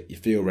energetic, you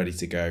feel ready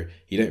to go,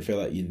 you don't feel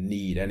like you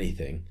need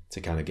anything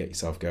to kind of get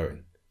yourself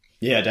going.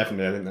 Yeah,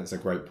 definitely. I think that's a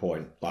great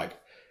point. Like,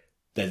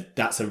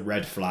 that's a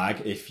red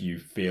flag if you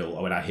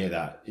feel, when I hear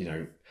that,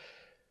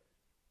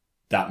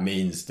 that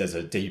means there's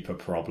a deeper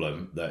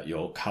problem that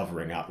you're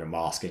covering up, you're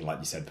masking, like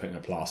you said, putting a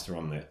plaster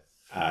on it.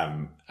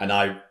 And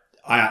I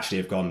actually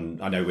have gone,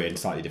 I know we're in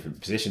slightly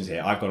different positions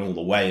here, I've gone all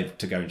the way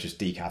to go and just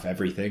decaf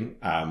everything.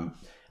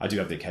 I do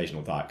have the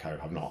occasional Diet Coke,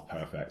 I'm not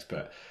perfect,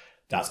 but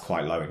that's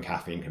quite low in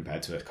caffeine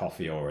compared to a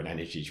coffee or an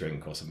energy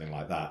drink or something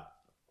like that.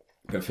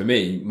 But for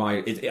me,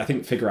 I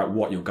think figure out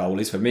what your goal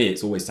is. For me,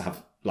 it's always to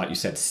have, like you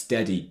said,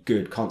 steady,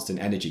 good, constant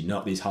energy,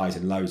 not these highs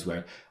and lows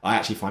where I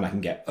actually find I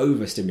can get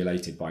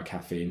overstimulated by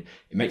caffeine.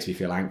 It makes me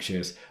feel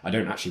anxious. I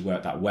don't actually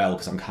work that well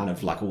because I'm kind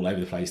of like all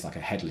over the place, like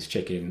a headless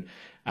chicken.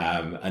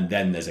 And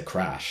then there's a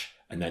crash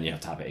and then you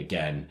have to have it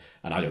again.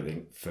 And I don't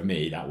think, for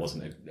me, that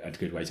wasn't a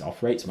good way to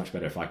operate. It's much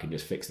better if I can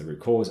just fix the root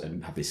cause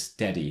and have this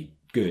steady,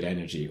 good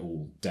energy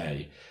all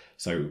day.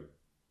 So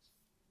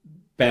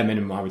bare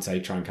minimum, I would say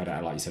try and cut it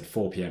out. Like you said,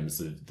 4 p.m. is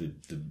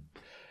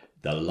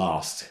the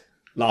last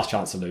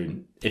chance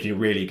saloon. If you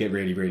really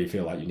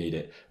feel like you need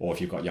it, or if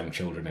you've got young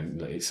children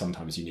and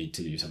sometimes you need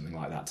to do something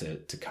like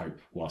that to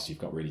cope whilst you've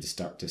got really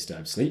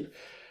disturbed sleep.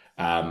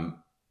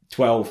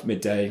 12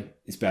 midday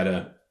is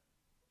better.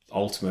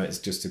 Ultimate is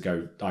just to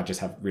go, I just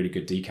have really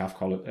good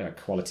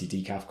quality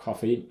decaf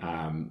coffee,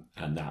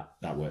 and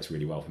that works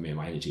really well for me, and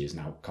my energy is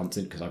now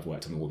constant because I've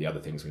worked on all the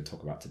other things we're going to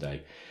talk about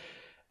today.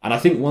 And I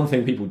think one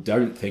thing people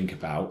don't think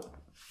about,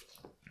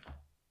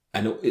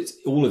 and it's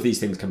all of these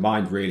things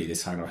combined, really,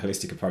 this kind of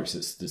holistic approach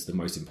that's the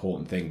most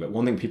important thing. But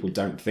one thing people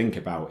don't think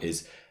about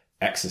is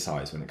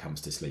exercise when it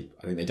comes to sleep.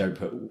 I think they don't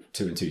put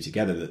 2 and 2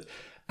 together, that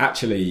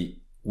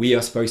actually we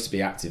are supposed to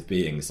be active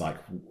beings. Like,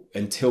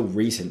 until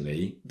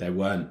recently, there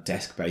weren't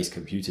desk-based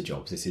computer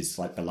jobs. This is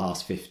like the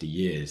last 50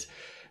 years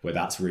where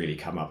that's really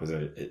come up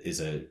as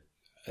a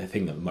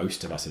thing that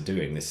most of us are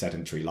doing, this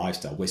sedentary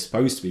lifestyle. We're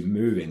supposed to be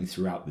moving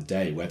throughout the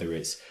day, whether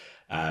it's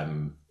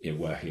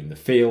working in the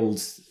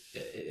fields,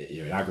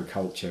 in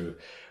agriculture,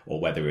 or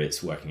whether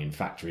it's working in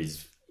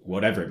factories,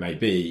 whatever it may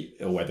be,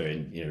 or whether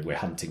we're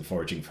hunting,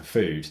 foraging for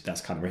food.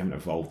 That's kind of, we haven't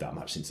evolved that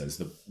much since then.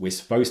 So we're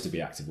supposed to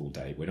be active all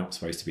day. We're not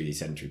supposed to be these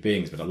sedentary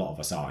beings, but a lot of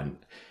us are. And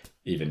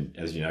even,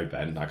 as you know,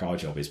 Ben, like, our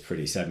job is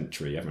pretty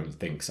sedentary. Everyone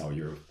thinks, oh,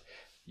 you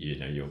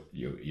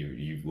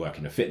work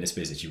in a fitness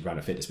business, you run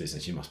a fitness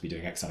business, you must be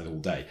doing exercise all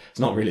day. It's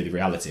not really the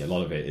reality. A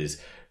lot of it is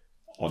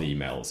on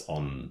emails,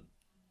 on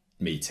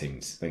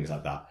meetings, things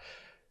like that.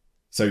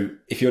 So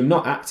if you're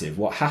not active,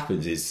 what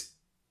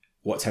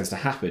tends to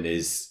happen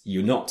is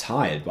you're not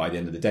tired by the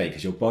end of the day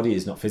because your body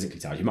is not physically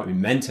tired. You might be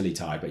mentally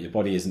tired, but your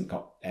body hasn't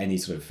got any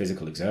sort of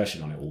physical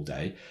exertion on it all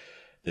day.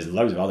 There's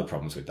loads of other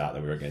problems with that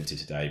we won't get into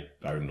today: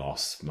 bone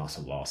loss,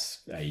 muscle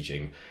loss,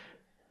 aging.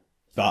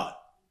 But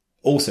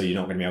also, you're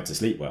not going to be able to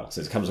sleep well.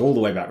 So it comes all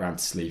the way back around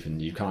to sleep,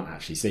 and you can't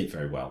actually sleep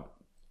very well.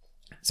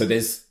 So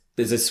there's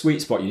a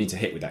sweet spot you need to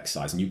hit with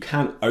exercise, and you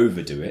can't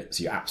overdo it.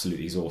 So you're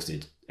absolutely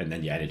exhausted, and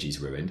then your energy's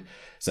ruined.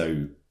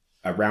 So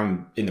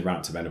in the run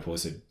up to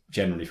menopause, so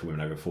generally for women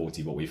over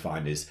 40, what we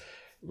find is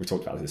we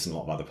talked about this in a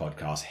lot of other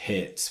podcasts,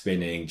 HIIT,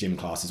 spinning, gym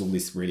classes, all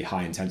this really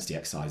high intensity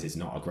exercise is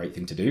not a great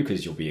thing to do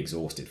because you'll be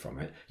exhausted from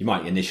it. You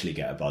might initially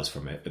get a buzz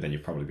from it, but then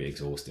you'll probably be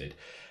exhausted.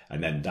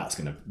 And then that's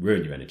going to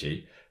ruin your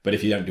energy. But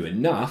if you don't do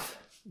enough,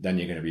 then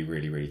you're going to be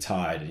really, really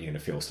tired and you're going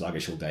to feel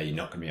sluggish all day. You're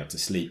not going to be able to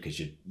sleep because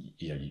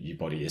your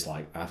body is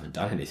like, I haven't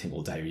done anything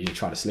all day. You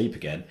try to sleep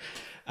again.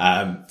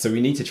 So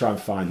we need to try and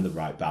find the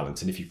right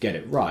balance. And if you get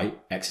it right,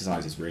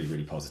 exercise is really,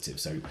 really positive.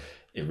 So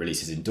it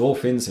releases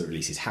endorphins, so it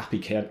releases happy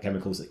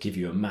chemicals that give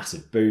you a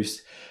massive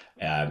boost.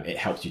 It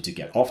helps you to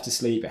get off to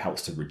sleep. It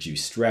helps to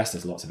reduce stress.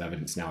 There's lots of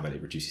evidence now that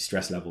it reduces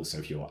stress levels. So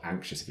if you're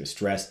anxious, if you're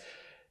stressed,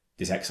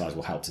 this exercise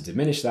will help to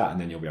diminish that,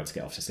 and then you'll be able to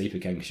get off to sleep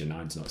again because your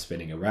mind's not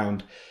spinning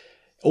around.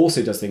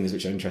 Also does things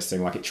which are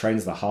interesting, like it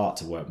trains the heart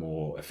to work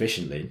more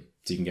efficiently.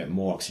 So you can get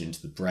more oxygen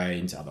to the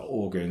brain, to other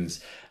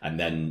organs. And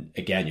then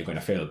again, you're going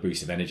to feel a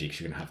boost of energy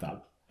because you're going to have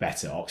that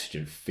better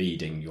oxygen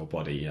feeding your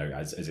body,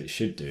 as it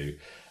should do,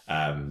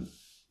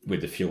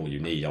 with the fuel you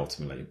need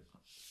ultimately.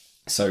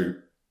 So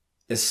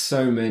there's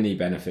so many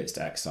benefits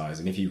to exercise.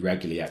 And if you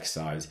regularly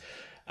exercise,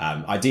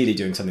 ideally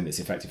doing something that's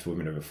effective for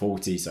women over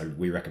 40. So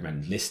we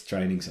recommend LIST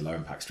training, so low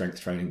impact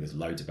strength training. There's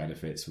loads of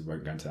benefits. We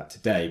won't go into that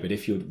today. But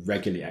if you're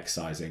regularly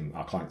exercising,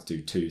 our clients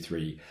do 2,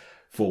 3,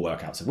 4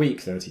 workouts a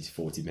week, 30 to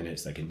 40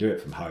 minutes. They can do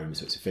it from home,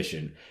 so it's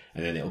efficient.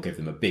 And then it'll give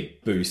them a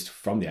big boost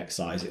from the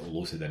exercise. It will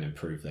also then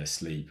improve their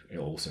sleep. It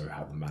will also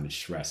help them manage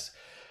stress.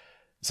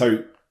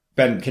 So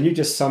Ben, can you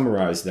just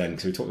summarize then,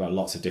 because we talked about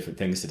lots of different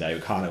things today.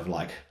 We're kind of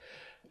like,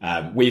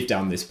 we've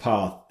done this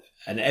path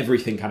and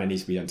everything kind of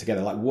needs to be done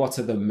together. Like, what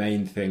are the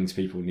main things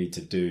people need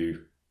to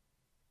do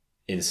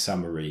in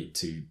summary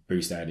to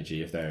boost their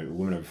energy? If they're a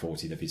woman over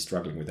 40, they've been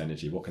struggling with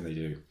energy, what can they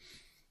do?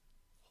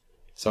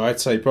 So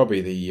I'd say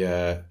probably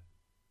the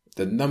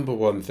number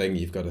one thing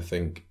you've got to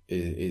think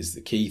is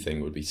the key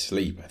thing would be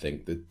sleep. I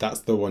think that's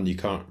the one you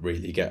can't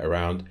really get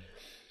around.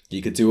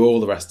 You could do all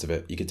the rest of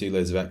it. You could do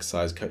loads of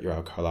exercise, cut your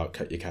alcohol out,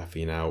 cut your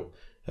caffeine out,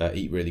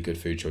 eat really good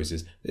food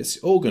choices. It's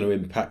all going to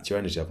impact your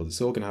energy level.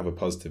 It's all going to have a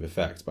positive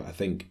effect. But I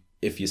think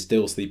if you're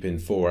still sleeping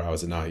 4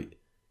 hours a night,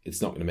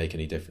 it's not going to make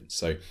any difference.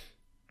 So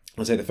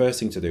I'd say the first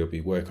thing to do would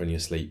be work on your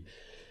sleep.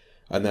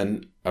 And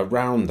then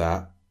around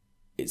that,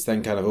 it's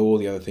then kind of all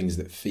the other things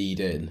that feed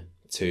in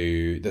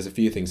to, there's a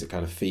few things that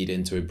kind of feed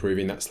into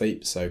improving that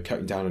sleep. So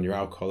cutting down on your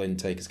alcohol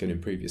intake is going to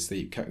improve your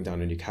sleep, cutting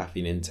down on your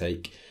caffeine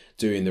intake,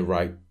 doing the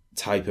right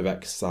type of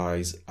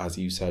exercise, as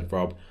you said,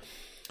 Rob.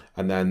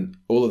 And then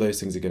all of those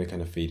things are going to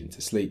kind of feed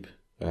into sleep,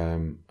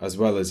 as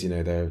well as,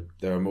 there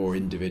are more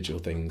individual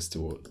things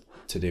to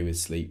do with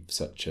sleep,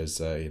 such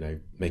as,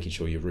 making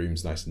sure your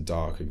room's nice and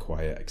dark and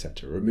quiet,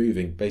 etc.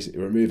 Basically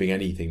removing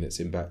anything that's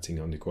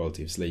impacting on the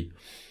quality of sleep.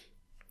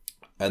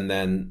 And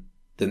then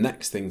the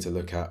next thing to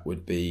look at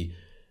would be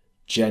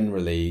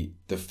generally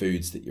the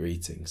foods that you're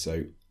eating.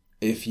 So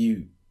if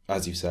you,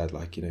 as you said,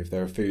 if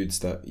there are foods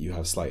that you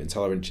have slight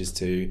intolerances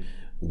to,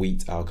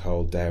 wheat,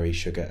 alcohol, dairy,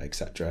 sugar,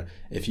 etc.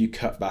 If you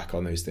cut back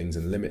on those things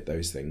and limit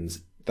those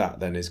things, that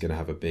then is going to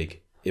have a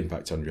big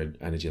impact on your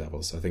energy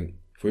levels. So I think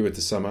if we were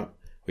to sum up,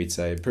 we'd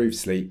say improve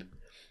sleep,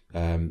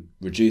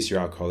 reduce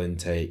your alcohol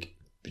intake,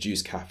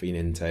 reduce caffeine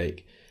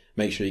intake,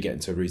 make sure you get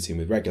into a routine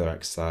with regular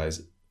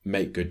exercise,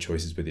 make good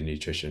choices with your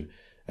nutrition.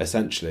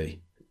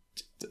 Essentially,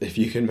 if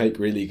you can make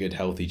really good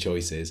healthy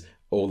choices,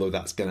 all of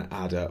that's going to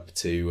add up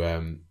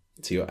to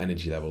your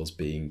energy levels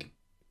being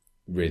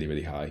really,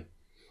 really high.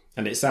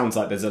 And it sounds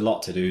like there's a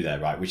lot to do there,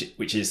 right?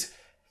 Which is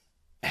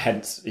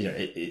hence,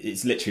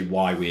 it's literally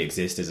why we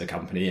exist as a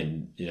company,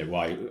 and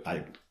why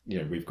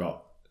we've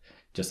got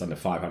just under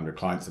 500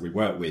 clients that we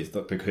work with.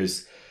 But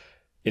because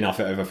in our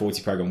Fit Over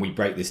 40 program, we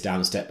break this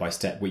down step by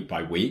step, week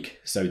by week,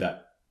 so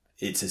that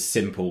it's a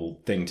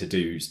simple thing to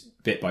do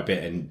bit by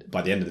bit. And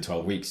by the end of the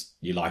 12 weeks,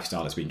 your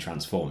lifestyle has been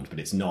transformed. But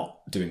it's not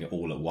doing it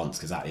all at once,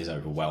 because that is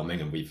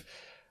overwhelming. And we've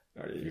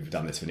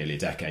done this for nearly a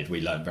decade.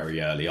 We learned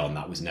very early on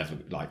that was never,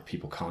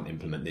 people can't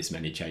implement this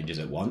many changes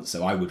at once.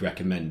 So I would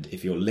recommend,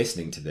 if you're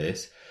listening to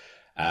this,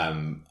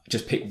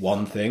 just pick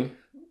one thing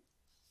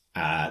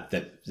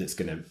that's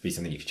going to be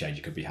something you can change.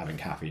 It could be having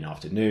caffeine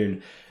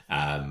afternoon,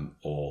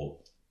 or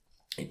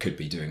it could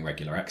be doing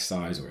regular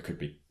exercise, or it could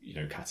be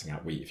cutting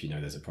out wheat if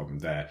there's a problem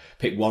there.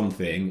 Pick one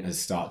thing and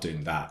start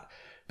doing that.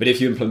 But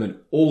if you implement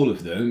all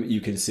of them,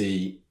 you can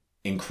see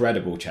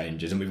incredible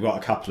changes. And we've got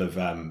a couple of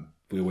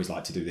we always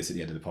like to do this at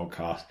the end of the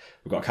podcast.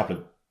 We've got a couple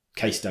of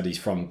case studies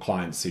from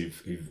clients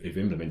who've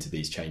implemented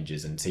these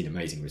changes and seen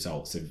amazing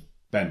results. So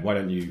Ben, why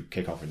don't you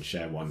kick off and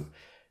share one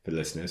for the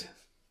listeners?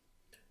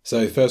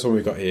 So the first one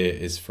we've got here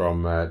is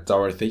from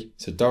Dorothy.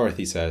 So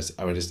Dorothy says,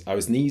 I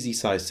was an easy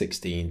size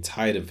 16,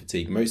 tired and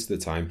fatigued most of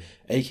the time,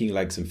 aching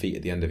legs and feet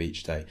at the end of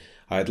each day.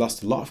 I had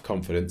lost a lot of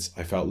confidence.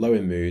 I felt low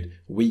in mood,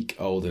 weak,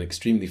 old, and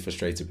extremely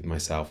frustrated with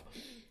myself.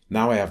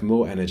 Now I have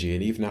more energy,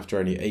 and even after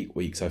only 8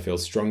 weeks, I feel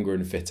stronger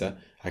and fitter.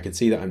 I can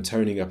see that I'm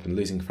toning up and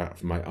losing fat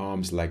from my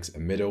arms, legs,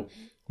 and middle.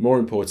 More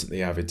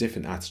importantly, I have a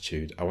different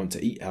attitude. I want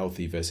to eat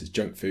healthy versus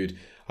junk food.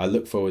 I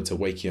look forward to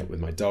walking with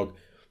my dog.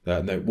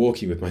 I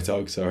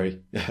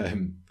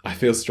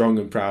feel strong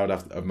and proud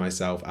of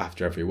myself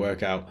after every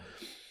workout.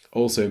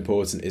 Also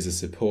important is the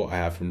support I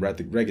have from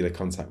regular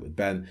contact with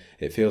Ben.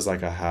 It feels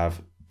like I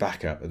have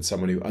backup and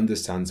someone who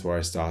understands where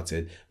I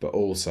started, but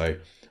also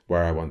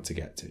where I want to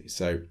get to.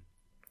 So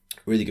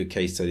really good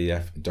case study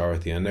there from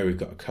Dorothy. I know we've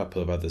got a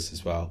couple of others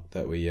as well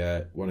that we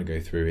want to go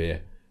through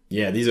here.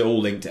 Yeah, these are all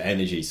linked to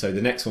energy. So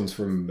the next one's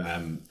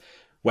from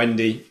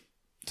Wendy.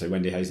 So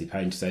Wendy Hazley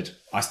Payne said,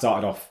 I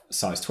started off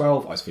size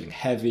 12. I was feeling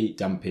heavy,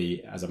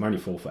 dumpy, as I'm only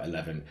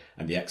 4'11",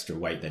 and the extra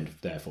weight then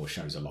therefore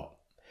shows a lot.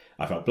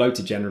 I felt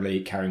bloated generally,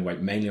 carrying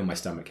weight mainly on my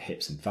stomach,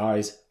 hips and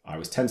thighs. I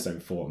was 10 stone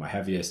 4 at my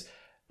heaviest,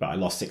 but I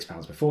lost 6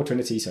 pounds before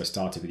Trinity, so I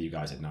started with you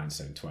guys at 9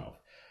 stone 12.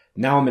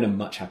 Now I'm in a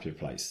much happier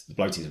place. The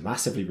bloating is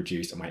massively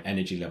reduced and my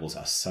energy levels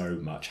are so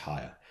much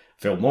higher.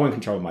 I feel more in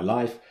control of my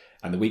life,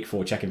 and the week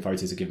 4 check-in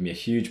photos have given me a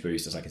huge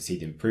boost as I can see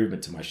the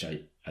improvement to my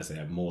shape as they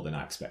are more than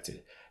I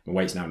expected. My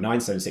weight's now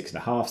 9 stone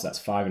 6.5, so that's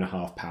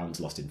 5.5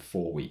 pounds lost in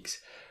 4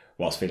 weeks,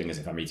 whilst feeling as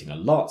if I'm eating a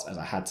lot, as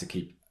I had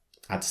to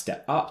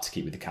step up to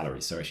keep with the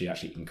calories, so she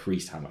actually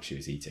increased how much she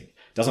was eating.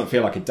 It doesn't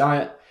feel like a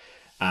diet,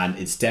 and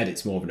instead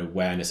it's more of an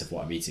awareness of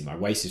what I'm eating. My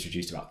waist is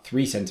reduced about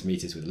 3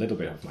 centimetres with a little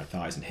bit of my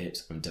thighs and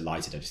hips. I'm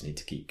delighted, I just need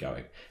to keep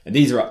going. And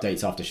these are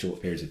updates after short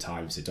periods of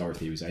time. So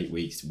Dorothy was 8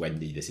 weeks,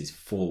 Wendy, this is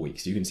 4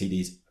 weeks. You can see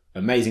these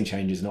amazing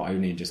changes, not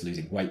only in just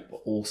losing weight,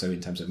 but also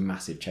in terms of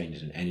massive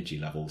changes in energy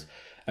levels.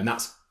 And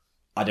that's,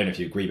 I don't know if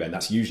you agree, Ben,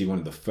 that's usually one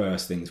of the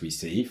first things we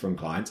see from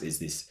clients is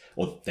this,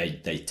 or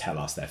they tell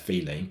us they're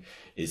feeling,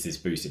 is this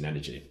boost in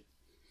energy.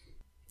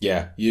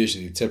 Yeah,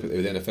 typically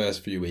within the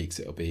first few weeks,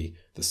 it'll be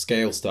the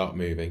scale start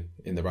moving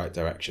in the right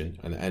direction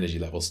and the energy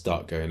levels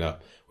start going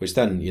up, which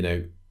then,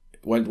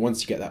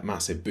 once you get that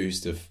massive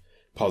boost of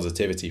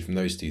positivity from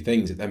those two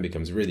things, it then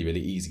becomes really, really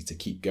easy to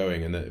keep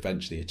going and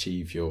eventually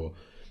achieve your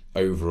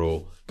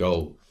overall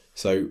goal.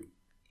 So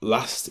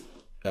last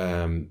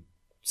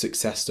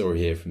success story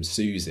here from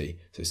Susie.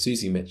 So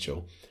Susie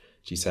Mitchell,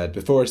 she said,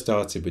 before I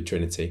started with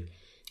Trinity,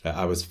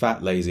 I was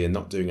fat, lazy and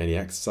not doing any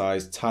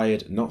exercise,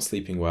 tired, not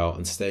sleeping well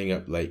and staying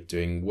up late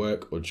doing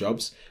work or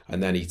jobs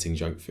and then eating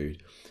junk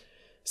food.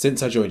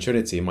 Since I joined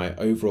Trinity, my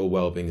overall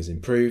well-being has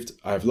improved.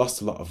 I've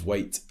lost a lot of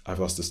weight. I've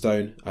lost a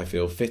stone. I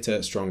feel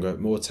fitter, stronger,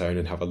 more toned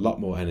and have a lot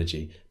more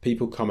energy.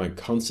 People comment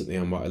constantly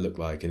on what I look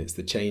like and it's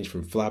the change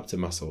from flab to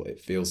muscle. It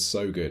feels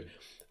so good.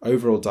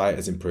 Overall diet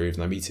has improved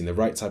and I'm eating the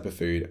right type of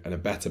food and a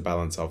better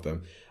balance of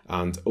them,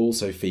 and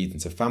also feed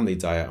into family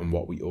diet and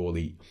what we all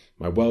eat.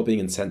 My well-being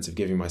and sense of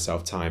giving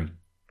myself time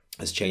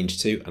has changed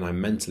too, and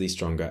I'm mentally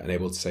stronger and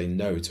able to say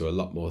no to a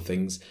lot more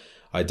things.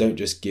 I don't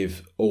just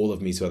give all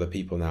of me to other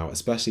people now,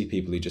 especially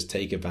people who just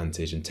take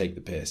advantage and take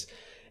the piss.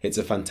 It's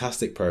a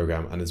fantastic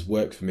program and has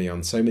worked for me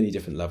on so many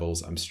different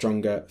levels. I'm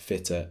stronger,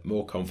 fitter,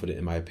 more confident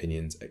in my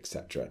opinions,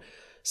 etc.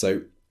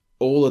 So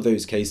all of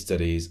those case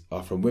studies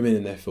are from women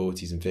in their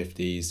 40s and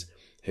 50s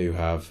who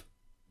have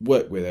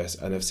worked with us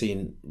and have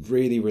seen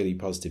really, really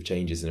positive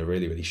changes in a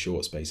really, really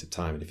short space of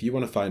time. And if you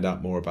want to find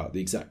out more about the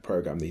exact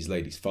program these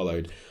ladies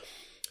followed,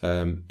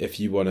 if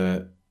you want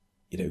to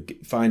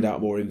find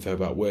out more info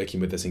about working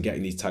with us and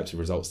getting these types of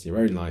results in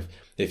your own life,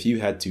 if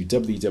you head to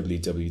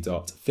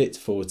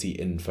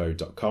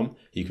www.fit40info.com,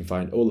 you can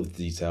find all of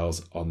the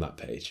details on that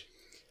page.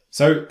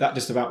 So that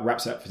just about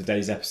wraps up for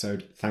today's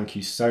episode. Thank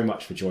you so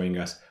much for joining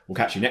us. We'll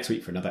catch you next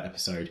week for another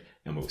episode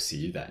and we'll see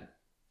you then.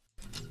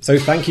 So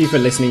thank you for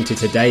listening to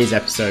today's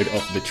episode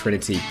of the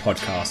Trinity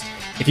podcast.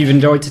 If you've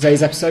enjoyed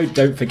today's episode,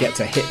 don't forget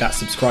to hit that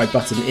subscribe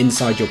button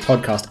inside your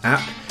podcast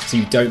app so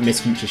you don't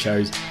miss future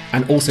shows.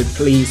 And also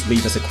please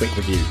leave us a quick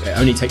review. It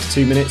only takes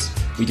 2 minutes.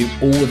 We do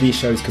all of these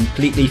shows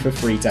completely for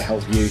free to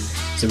help you.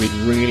 So we'd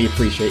really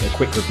appreciate a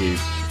quick review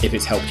if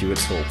it's helped you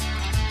at all.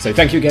 So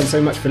thank you again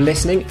so much for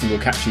listening, and we'll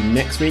catch you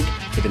next week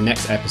for the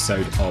next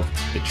episode of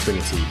the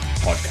Trinity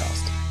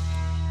podcast.